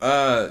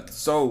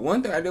 So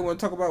one thing I did want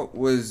to talk about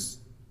was,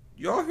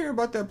 y'all hear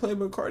about that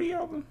Playboi Carti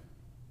album?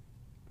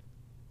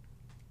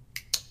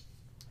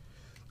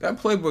 That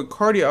Playboi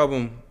Carti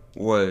album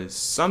was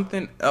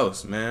something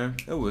else, man.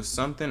 It was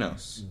something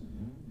else.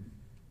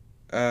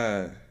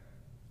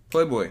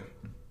 Playboi,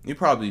 you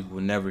probably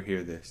will never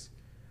hear this,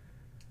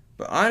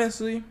 but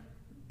honestly,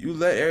 you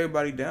let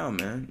everybody down,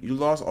 man. You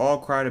lost all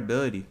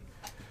credibility.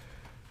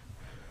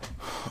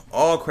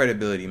 all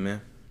credibility,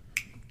 man.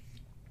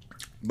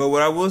 But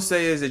what I will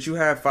say is that you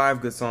have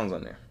 5 good songs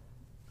on there.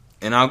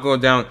 And I'll go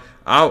down.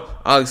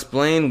 I'll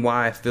explain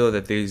why I feel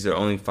that these are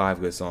only 5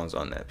 good songs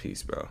on that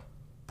piece, bro.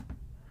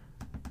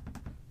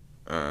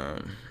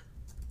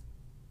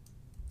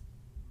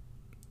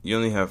 You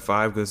only have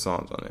 5 good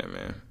songs on there,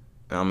 man.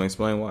 And I'm gonna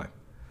explain why.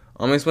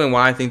 I'm gonna explain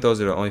why I think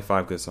those are the only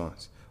 5 good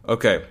songs.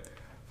 Okay,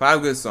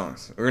 5 good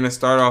songs. We're gonna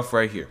start off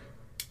right here.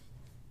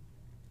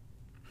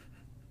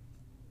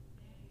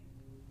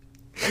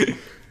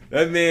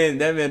 That man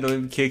don't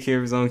even take care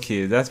of his own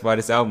kids. That's why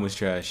this album was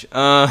trash.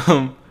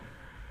 Alright.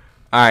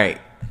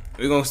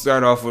 We're gonna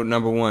start off with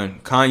number 1.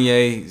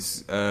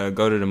 Kanye's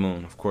Go to the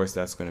Moon. Of course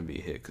that's gonna be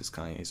a hit because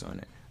Kanye's on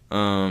it.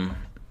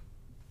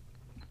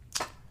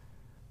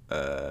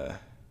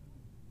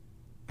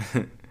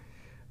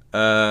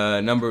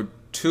 Number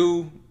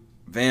 2,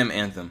 Vam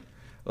Anthem.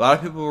 A lot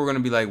of people were gonna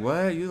be like,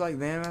 "What? You like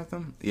Vam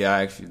Anthem?" Yeah,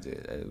 I actually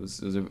did. It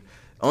was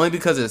only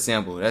because of the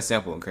sample. That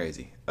sample went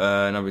crazy.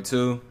 Number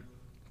 2,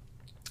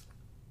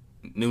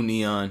 New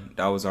Neon.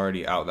 That was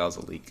already out. That was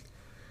a leak.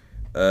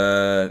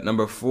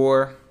 Number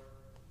 4.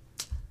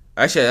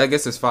 Actually, I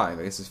guess it's 5.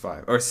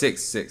 Or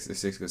 6. There's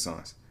 6 good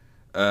songs.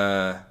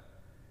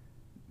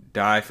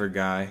 Die for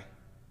Guy.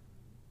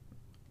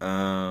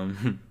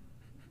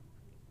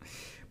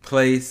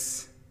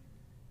 Place.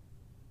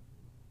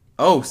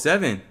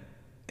 7.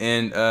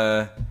 And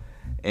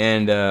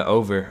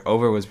Over.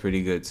 Over was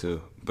pretty good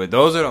too. But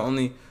those are the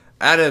only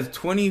out of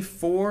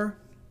 24,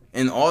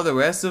 and all the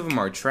rest of them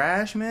are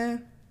trash,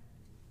 man.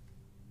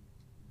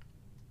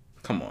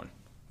 Come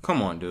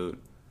on, dude.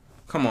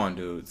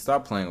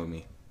 Stop playing with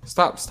me.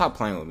 Stop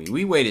playing with me.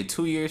 We waited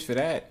 2 years for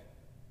that.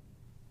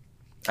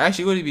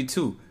 Actually, would it be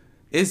 2?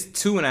 It's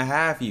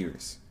 2.5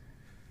 years.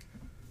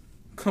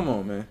 Come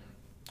on, man.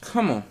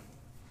 Come on.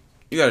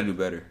 You gotta do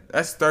better.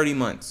 That's 30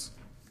 months.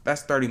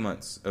 That's 30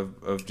 months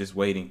of just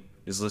waiting,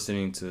 just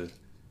listening to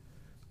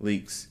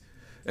leaks.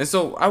 And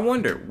so I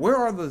wonder, where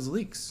are those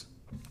leaks?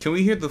 Can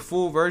we hear the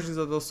full versions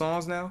of those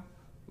songs now?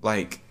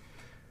 Like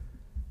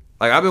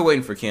I've been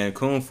waiting for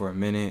Cancun for a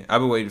minute. I've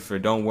been waiting for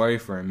Don't Worry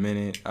for a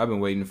minute. I've been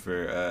waiting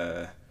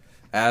for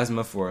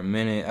Asthma for a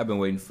minute. I've been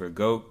waiting for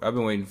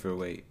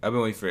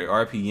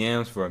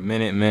RPMs for a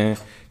minute, man.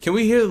 Can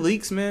we hear the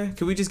leaks, man?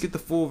 Can we just get the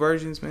full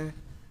versions, man?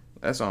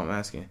 That's all I'm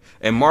asking.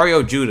 And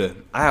Mario Judah,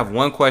 I have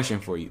one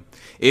question for you.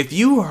 If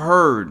you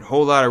heard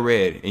Whole Lotta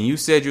Red and you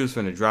said you was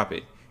finna drop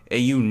it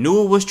and you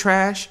knew it was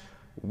trash,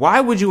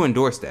 why would you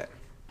endorse that?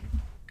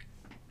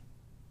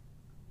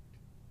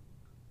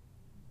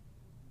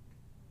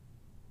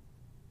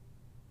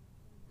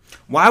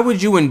 Why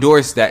would you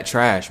endorse that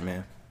trash,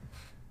 man?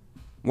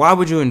 Why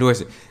would you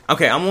endorse it?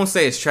 Okay, I won't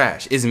say it's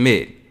trash. It's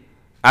mid.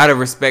 Out of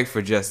respect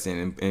for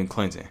Justin and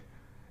Clinton.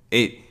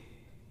 It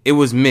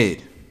was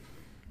mid.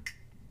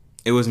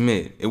 It was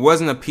mid. It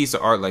wasn't a piece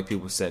of art like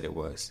people said it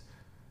was.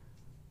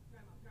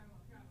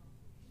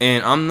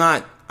 And I'm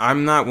not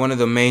one of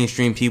the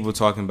mainstream people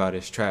talking about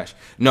it's trash.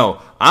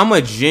 No, I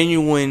was a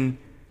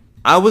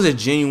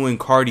genuine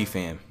Cardi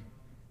fan.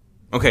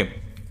 Okay,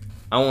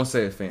 I won't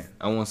say a fan.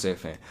 I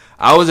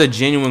was a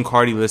genuine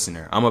Cardi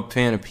listener. I'm a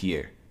fan of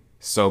Pierre.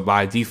 So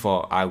by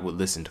default, I would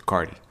listen to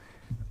Cardi.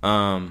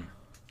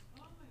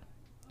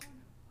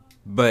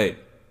 But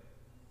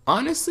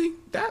honestly,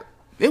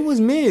 it was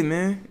mid,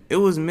 man. It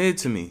was mid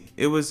to me.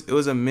 It was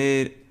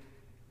mid.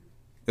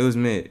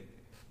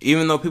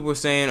 Even though people were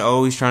saying,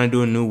 "Oh, he's trying to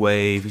do a new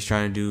wave. He's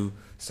trying to do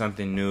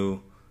something new."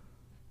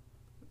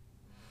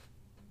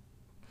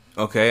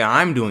 Okay,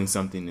 I'm doing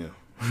something new.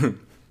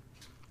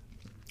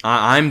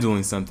 I'm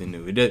doing something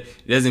new.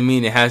 It doesn't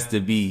mean it has to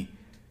be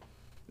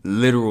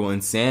literal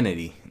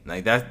insanity.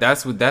 Like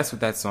that's what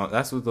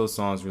those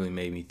songs really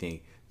made me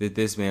think, that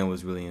this man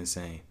was really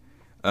insane.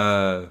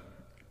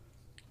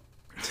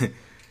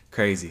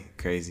 Crazy.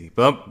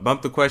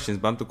 Bump the questions.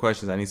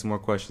 I need some more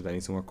questions.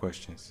 Need some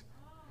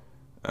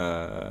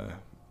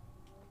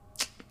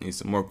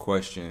more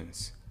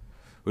questions.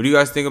 What do you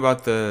guys think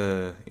about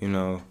the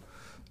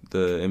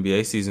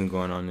NBA season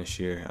going on this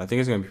year? I think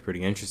it's going to be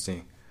pretty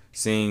interesting,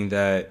 seeing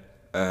that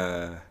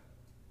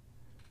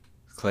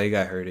Clay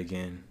got hurt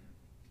again,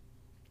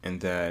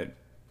 and that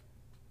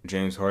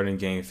James Harden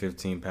gained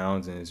 15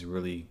 pounds and is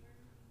really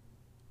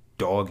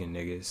dogging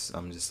niggas.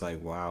 I'm just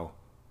like, wow.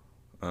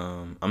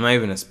 I'm not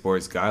even a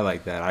sports guy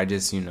like that. I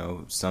just,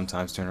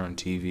 sometimes turn on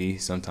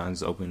TV,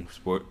 sometimes open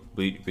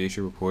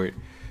Bleacher Report,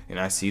 and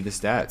I see the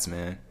stats,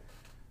 man.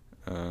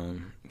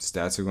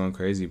 Stats are going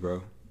crazy,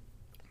 bro.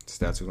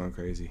 Stats are going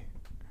crazy.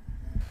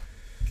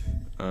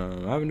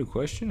 I have a new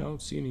question. I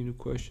don't see any new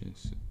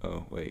questions.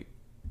 Oh, wait.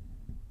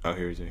 Oh,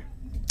 here's it.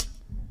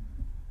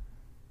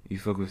 You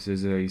fuck with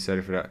SZA? Are you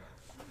excited for that?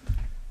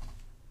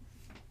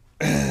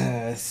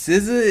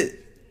 SZA.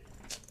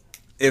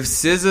 If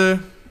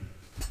SZA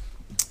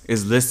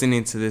is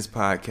listening to this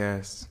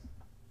podcast,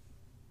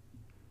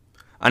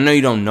 I know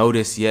you don't know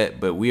this yet,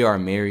 but we are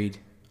married.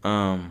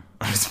 I'm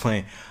just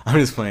playing.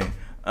 But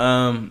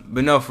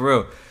no, for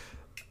real.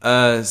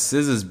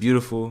 SZA's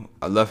beautiful.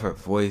 I love her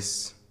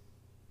voice.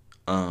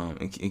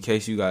 In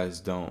case you guys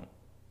don't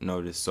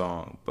know this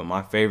song, but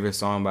my favorite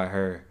song by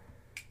her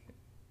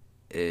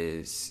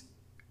is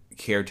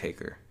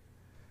Caretaker.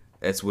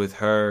 It's with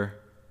her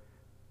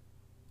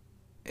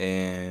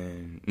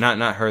and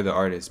not her the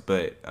artist,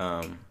 but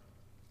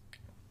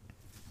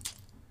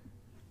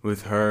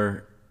with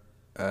her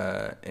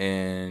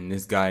and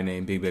this guy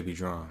named Big Baby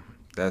Drum.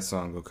 That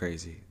song go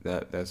crazy.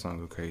 That song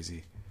go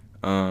crazy.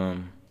 But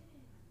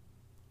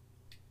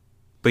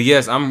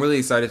yes, I'm really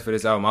excited for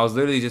this album. I was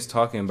literally just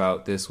talking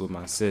about this with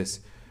my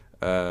sis.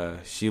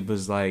 She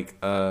was like,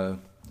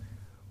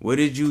 what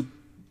did you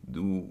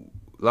do?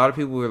 A lot of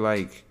people were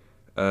like,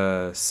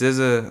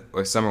 SZA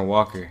or Summer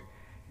Walker.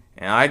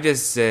 And I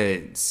just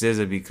said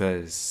SZA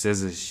because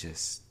SZA's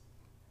just...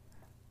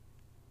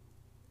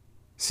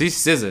 She's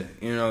SZA.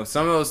 You know,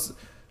 some of those...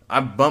 I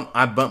bump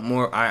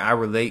more. I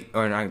relate,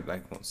 or I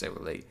won't say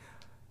relate.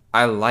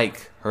 I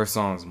like her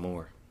songs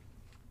more.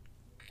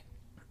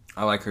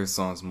 I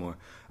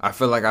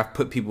feel like I've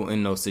put people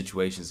in those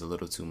situations a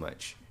little too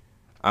much.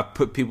 I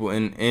put people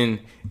in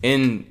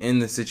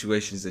the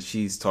situations that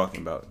she's talking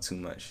about too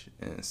much,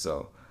 and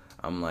so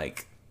I'm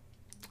like,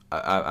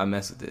 I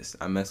mess with this.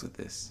 I mess with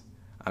this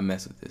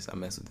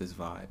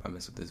vibe.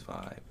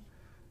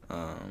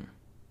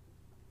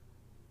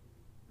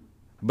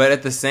 But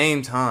at the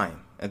same time,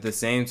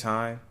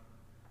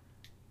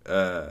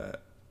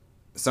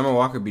 Summer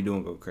Walker be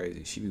go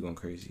crazy. She be going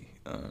crazy.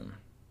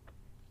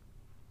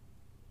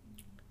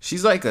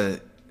 She's like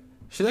a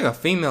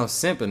female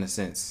simp in a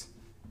sense,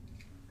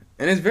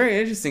 and it's very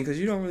interesting because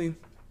you don't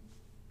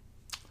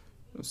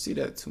see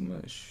that too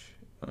much.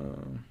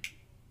 You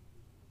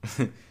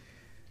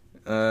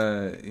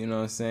know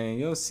what I'm saying?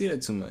 You don't see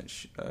that too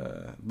much.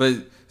 But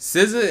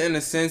SZA in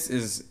a sense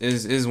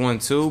is one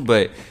too,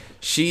 but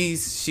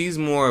she's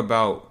more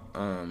about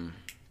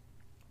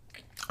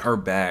her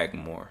bag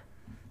more.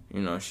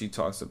 You know, she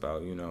talks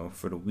about, you know,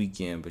 for the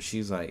weekend, but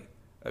she's like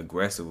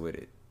aggressive with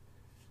it.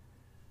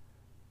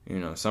 You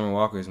know, Summer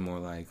Walker is more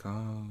like,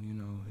 oh, you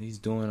know, he's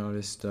doing all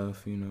this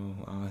stuff, you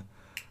know,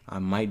 I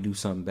might do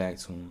something back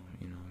to him,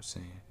 you know what I'm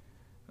saying?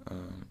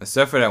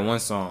 Except for that one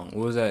song.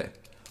 What was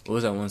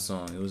that one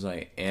song? It was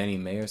like Annie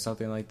Mae or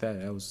something like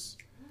that. That was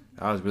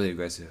really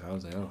aggressive. I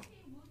was like, oh.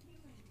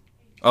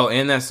 Oh,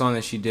 and that song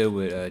that she did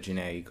with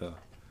Janae Aiko.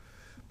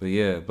 But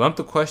yeah, bump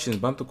the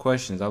questions.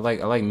 I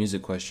like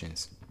music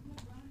questions.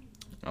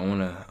 I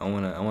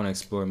wanna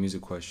explore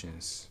music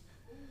questions.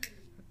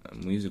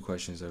 Music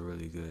questions are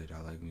really good.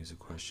 I like music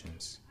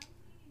questions.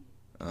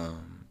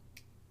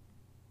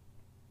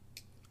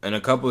 In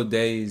a couple of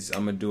days,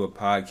 I'm gonna do a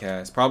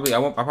podcast. I probably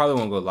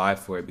won't go live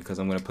for it because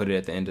I'm gonna put it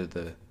at the end of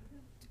the.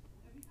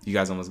 You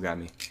guys almost got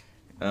me.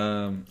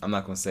 I'm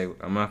not gonna say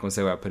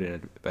where I put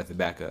it at the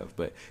back of,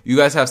 but you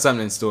guys have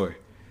something in store.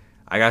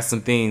 I got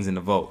some things in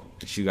the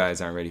vault that you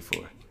guys aren't ready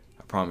for.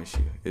 I promise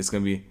you, it's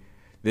gonna be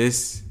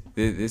this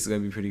is gonna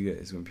be pretty good.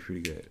 It's gonna be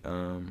pretty good.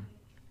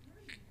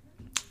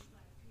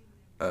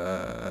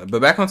 But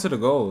back onto the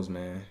goals,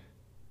 man.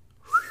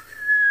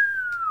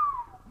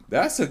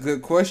 That's a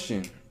good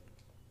question.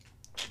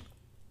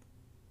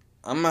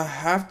 I'm gonna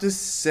have to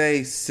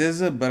say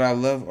SZA, but I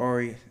love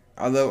Ari.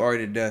 I love Ari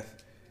to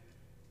death.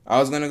 I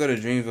was gonna go to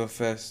Dreamville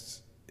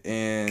Fest,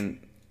 and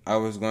I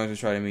was going to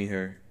try to meet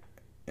her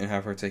and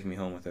have her take me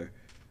home with her.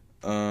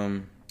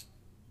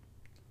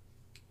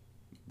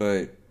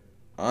 But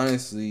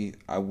honestly,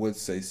 I would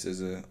say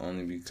SZA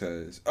only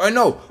because... Oh,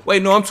 no!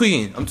 Wait, no, I'm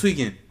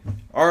tweaking.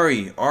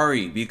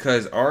 Ari,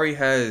 because Ari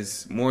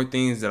has more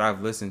things that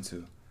I've listened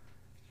to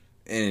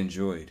and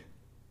enjoyed.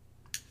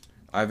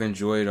 I've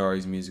enjoyed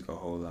Ari's music a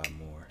whole lot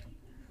more.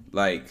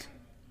 Like,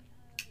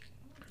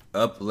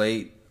 Up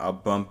Late, I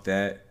bumped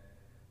that.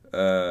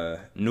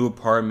 New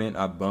Apartment,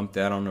 I bumped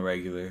that on the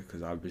regular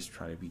because I'm just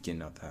trying to be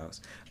getting out the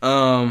house.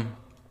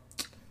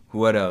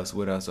 What else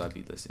would I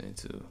be listening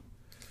to?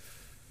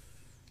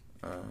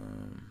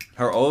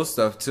 Her old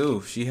stuff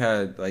too. She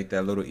had like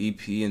that little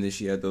EP, and then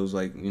she had those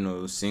like, you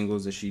know, those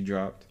singles that she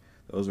dropped.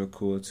 Those were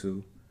cool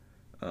too.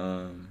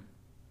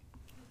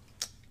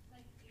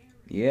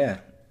 Yeah,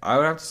 I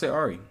would have to say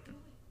Ari.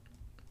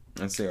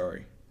 I'd say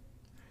Ari.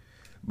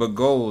 But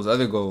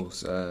other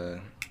goals.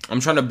 I'm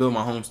trying to build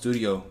my home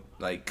studio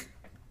like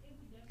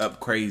up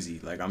crazy.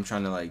 Like I'm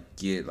trying to like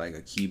get like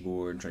a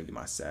keyboard, trying to get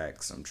my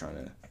sax. I'm trying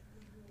to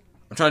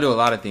do a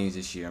lot of things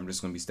this year. I'm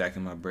just gonna be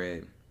stacking my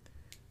bread.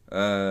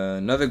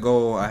 Another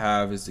goal I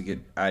have is to get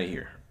out of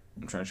here.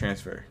 I'm trying to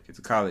transfer, get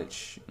to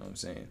college. You know what I'm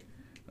saying?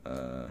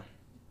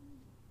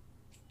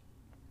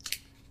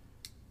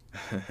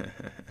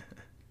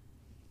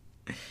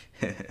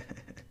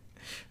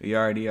 We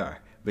already are,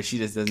 but she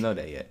just doesn't know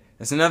that yet.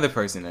 That's another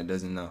person that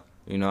doesn't know.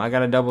 You know, I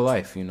got a double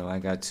life. You know, I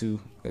got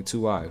two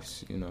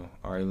wives. You know,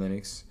 Ari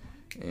Lennox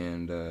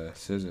and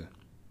SZA.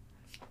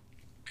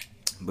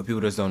 But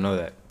people just don't know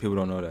that. People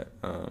don't know that.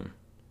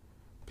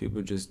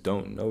 People just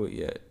don't know it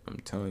yet. I'm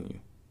telling you.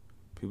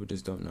 People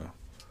just don't know.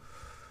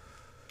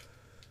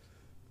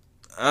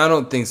 I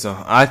don't think so.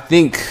 I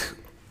think...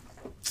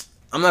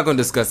 I'm not going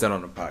to discuss that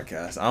on the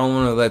podcast. I don't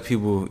want to let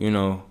people, you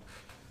know...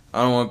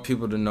 I don't want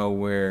people to know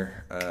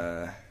where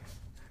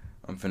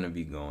I'm finna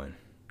be going,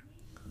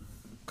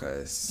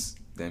 cause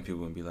then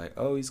people will be like,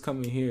 "Oh, he's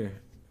coming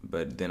here,"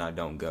 but then I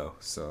don't go.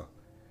 So,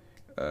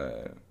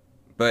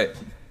 but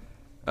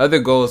other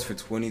goals for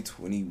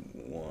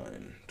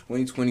 2021,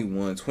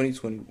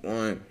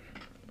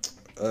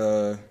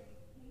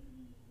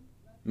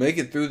 make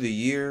it through the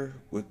year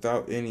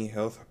without any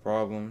health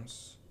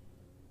problems.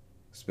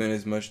 Spend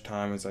as much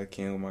time as I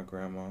can with my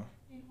grandma,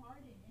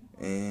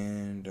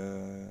 and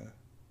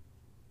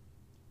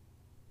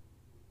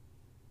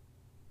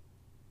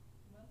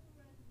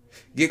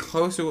get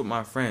closer with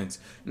my friends.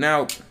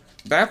 Now,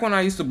 back when I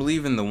used to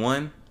believe in the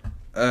one,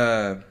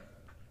 I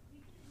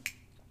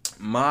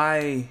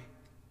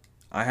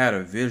had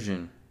a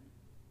vision.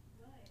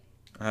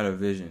 A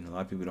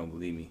lot of people don't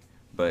believe me,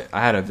 but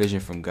I had a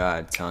vision from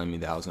God telling me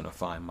that I was gonna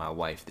find my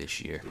wife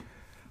this year.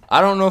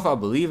 I don't know if I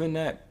believe in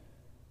that,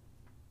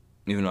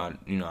 even though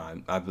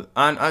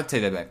I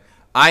take that back.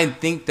 I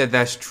think that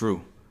that's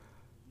true,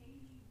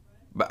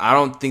 but I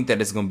don't think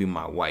that it's gonna be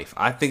my wife.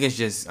 I think it's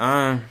just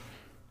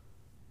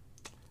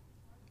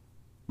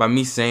by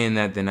me saying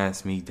that, then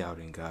that's me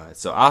doubting God.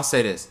 So I'll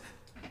say this: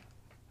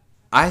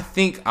 I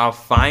think I'll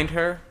find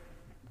her,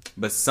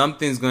 but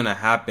something's gonna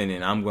happen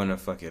and I'm gonna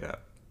fuck it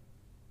up.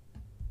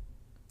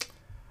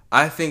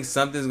 I think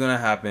something's gonna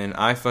happen.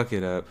 I fuck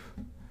it up.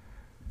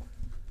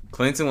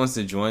 Clinton wants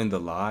to join the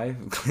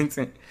live.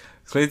 Clinton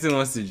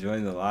wants to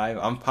join the live.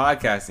 I'm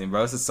podcasting,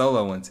 bro. It's a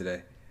solo one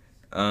today.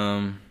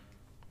 I'll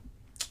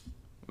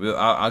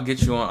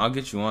get you on. I'll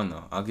get you on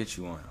though. I'll get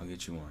you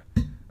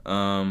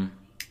on.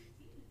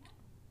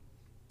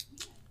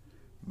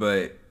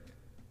 But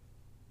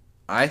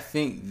I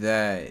think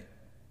that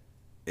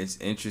it's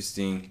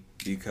interesting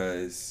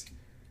because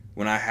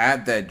when I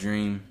had that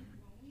dream,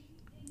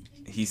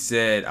 he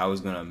said I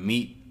was going to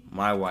meet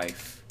my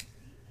wife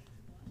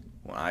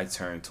when I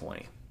turned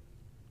 20.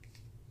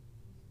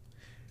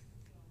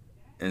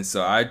 And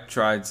so I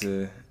tried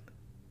to...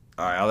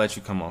 Alright, I'll let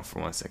you come on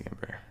for 1 second,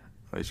 bro.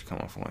 I'll let you come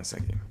on for 1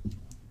 second.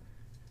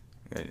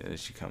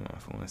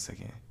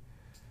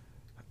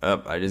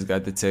 I just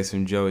got the text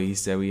from Joey. He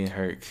said we in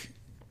Herc.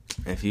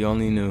 If he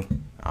only knew,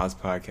 I was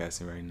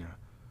podcasting right now.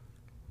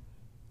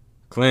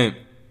 Clint.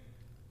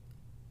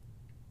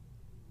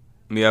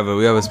 We have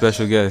a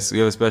special guest.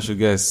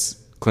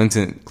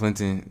 Clinton,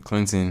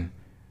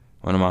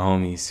 one of my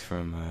homies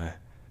from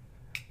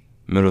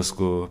middle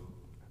school,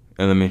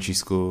 elementary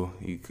school.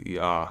 He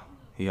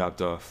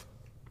hopped off.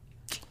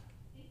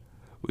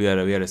 We had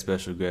a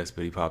special guest,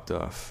 but he popped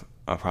off.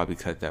 I'll probably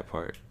cut that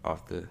part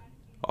off the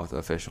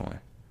official one.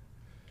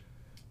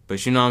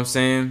 But you know what I'm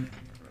saying?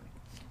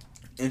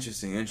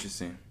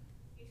 Interesting.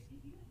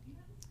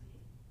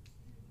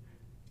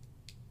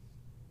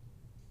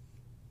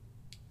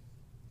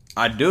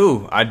 I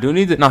do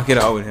need to knock it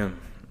out with him.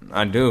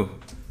 I do.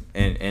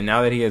 And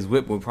now that he has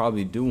whip, we'll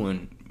probably do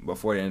one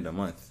before the end of the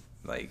month.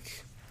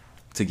 Like,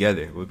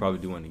 together. We'll probably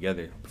do one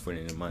together before the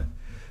end of the month.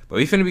 But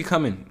we finna be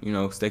coming,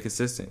 stay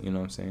consistent, you know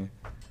what I'm saying?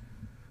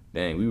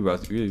 Dang, we were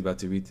really about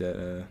to read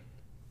that,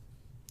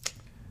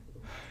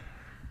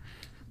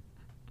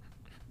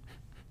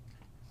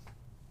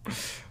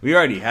 we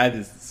already had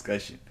this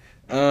discussion.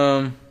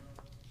 What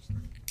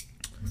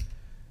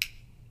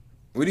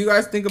do you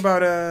guys think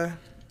about,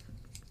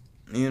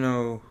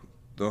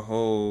 the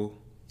whole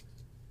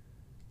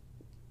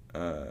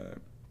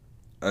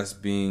us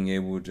being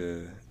able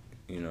to,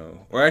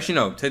 or actually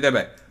no, take that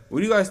back. What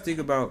do you guys think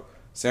about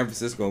San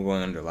Francisco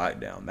going under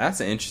lockdown?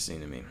 That's interesting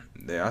to me.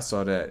 I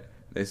saw that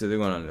they said they're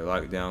going under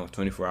lockdown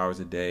 24 hours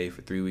a day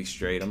for 3 weeks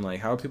straight. I'm like,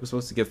 how are people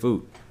supposed to get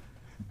food?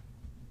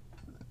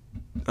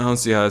 I don't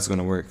see how that's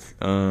gonna work.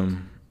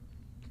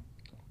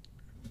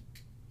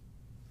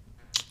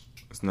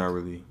 It's not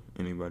really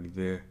anybody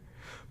there,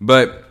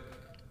 but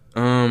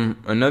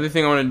another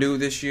thing I want to do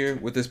this year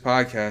with this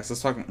podcast.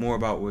 Let's talk more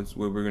about what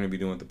we're gonna be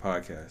doing with the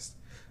podcast.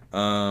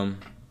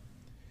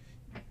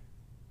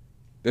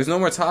 There's no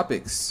more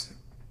topics.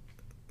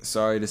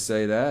 Sorry to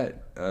say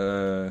that,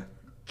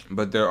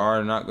 but there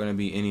are not gonna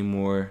be any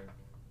more.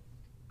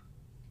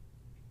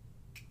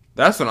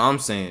 That's what I'm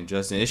saying,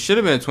 Justin. It should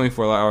have been a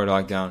 24-hour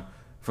lockdown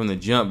from the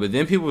jump, but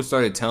then people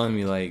started telling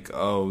me like,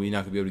 "Oh, we're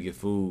not gonna be able to get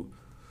food,"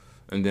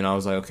 and then I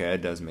was like, "Okay,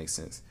 that does make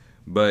sense."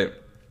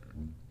 But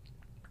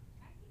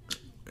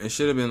it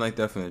should have been like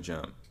that from the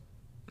jump.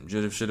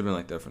 Should have been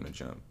like that from the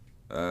jump.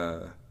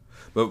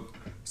 But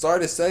sorry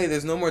to say,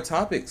 there's no more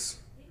topics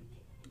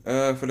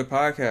for the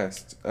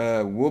podcast.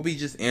 We'll be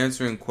just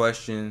answering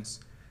questions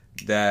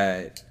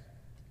that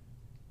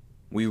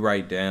we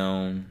write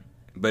down.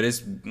 But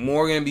it's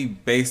more going to be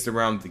based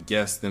around the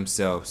guests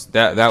themselves.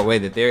 That way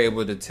that they're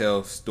able to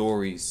tell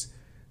stories,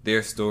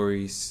 their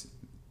stories,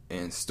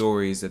 and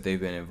stories that they've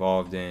been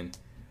involved in.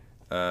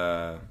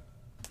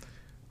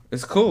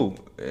 It's cool.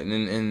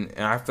 And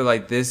I feel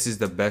like this is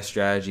the best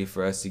strategy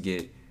for us to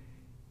get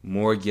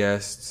more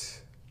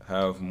guests,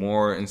 have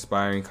more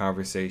inspiring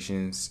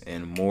conversations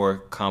and more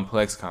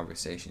complex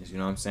conversations. You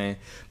know what I'm saying?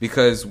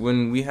 Because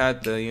when we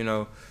had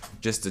the,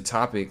 just the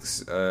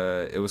topics,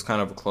 it was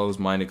kind of a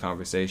closed-minded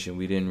conversation.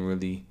 We didn't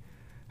really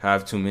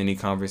have too many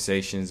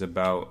conversations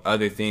about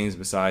other things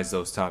besides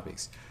those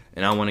topics.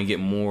 And I want to get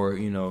more,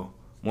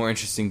 more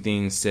interesting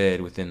things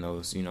said within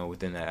those,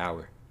 within that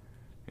hour.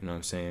 You know what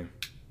I'm saying?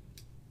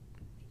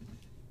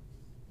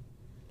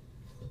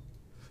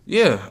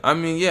 Yeah, I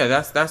mean, yeah,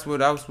 that's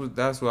what I was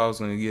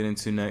going to get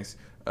into next.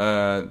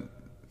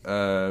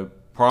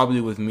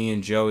 Probably with me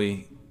and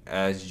Joey,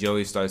 as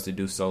Joey starts to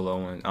do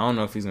solo ones. I don't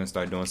know if he's going to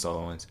start doing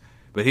solo ones,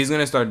 but he's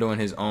going to start doing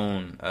his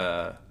own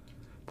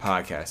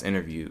podcast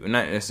interview,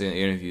 not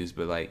necessarily interviews,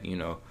 but like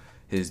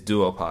his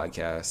duo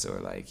podcast or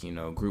like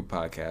group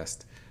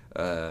podcast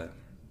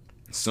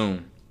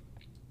soon.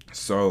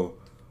 So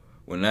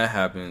when that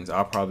happens,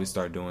 I'll probably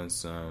start doing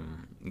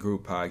some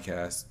group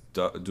podcasts,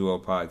 duo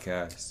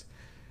podcasts.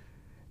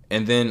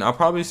 And then I'll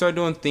probably start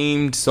doing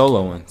themed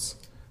solo ones.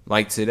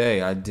 Like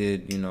today, I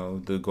did,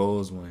 the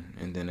goals one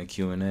and then a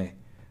Q&A.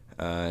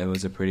 It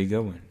was a pretty good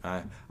one.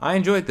 I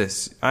enjoyed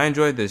this.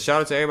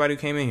 Shout out to everybody who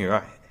came in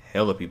here.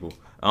 Hella people.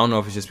 I don't know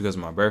if it's just because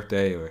of my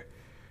birthday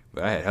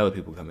but I had hella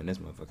people come in this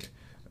motherfucker.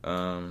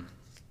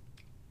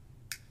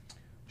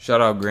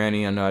 Shout out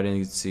Granny. I know I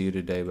didn't get to see you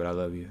today, but I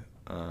love you.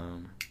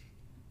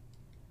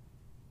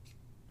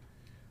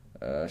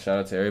 Shout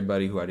out to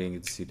everybody who I didn't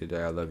get to see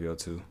today. I love y'all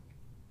too.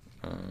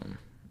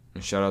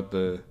 And shout out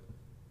the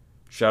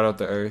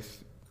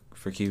Earth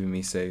for keeping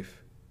me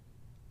safe,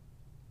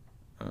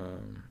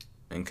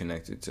 and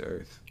connected to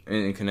Earth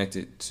and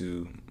connected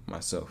to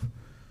myself.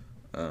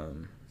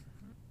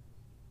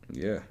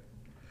 Yeah,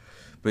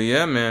 but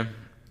yeah, man.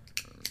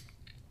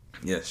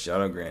 Yes, shout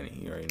out Granny.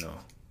 You already know.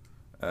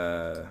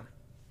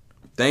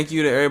 Thank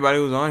you to everybody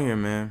who's on here,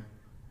 man.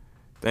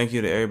 Thank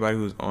you to everybody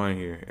who's on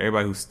here.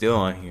 Everybody who's still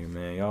on here,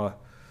 man.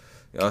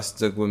 Y'all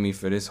stuck with me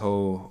for this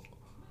whole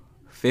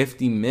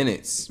 50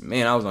 minutes.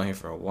 Man, I was on here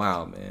for a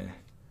while, man.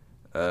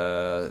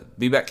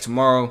 Be back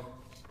tomorrow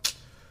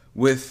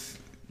with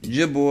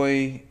your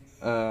boy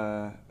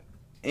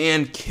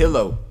and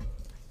Kilo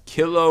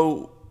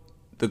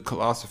the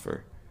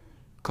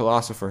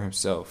Philosopher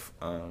himself.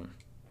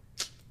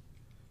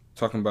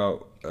 Talking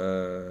about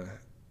a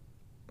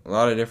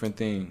lot of different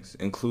things,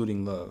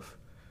 including love,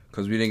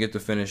 because we didn't get to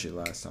finish it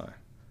last time.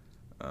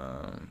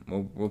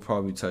 We'll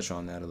probably touch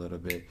on that a little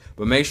bit,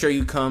 but make sure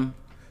you come,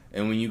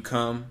 and when you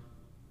come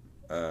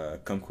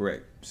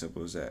correct.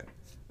 Simple as that.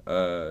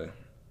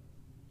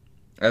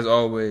 As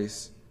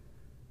always,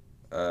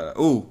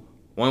 one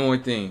more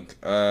thing.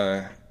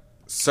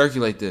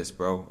 Circulate this,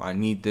 bro. I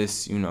need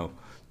this, to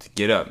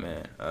get up,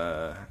 man.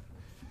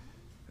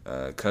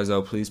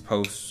 Cuzzo, please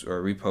post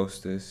or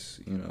repost this,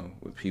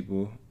 with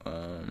people.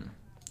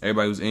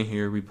 Everybody who's in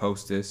here,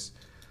 repost this.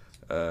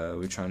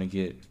 We're trying to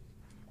get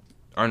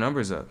our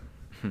numbers up.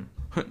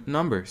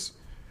 Numbers.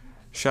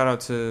 Shout out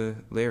to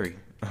Larry.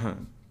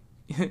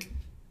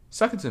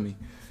 Suck it to me.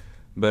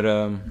 But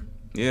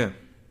yeah.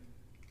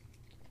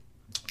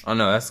 I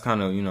know that's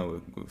kind of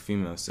what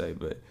females say,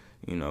 but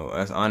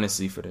that's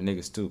honestly for the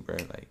niggas too, bro.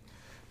 Like,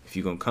 if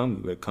you gonna come,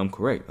 you better come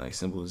correct. Like,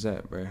 simple as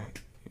that, bro.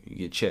 You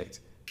get checked.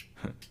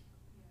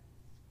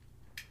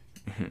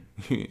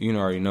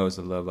 Already know it's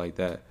a love like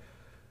that.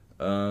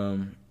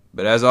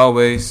 But as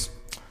always,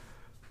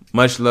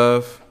 much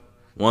love,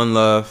 one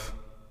love.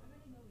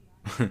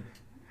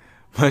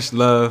 Much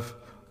love,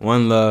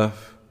 one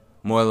love,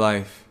 more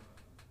life,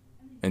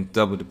 and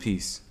double the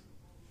peace.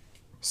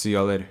 See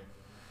y'all later.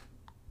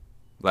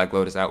 Black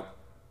Lotus out.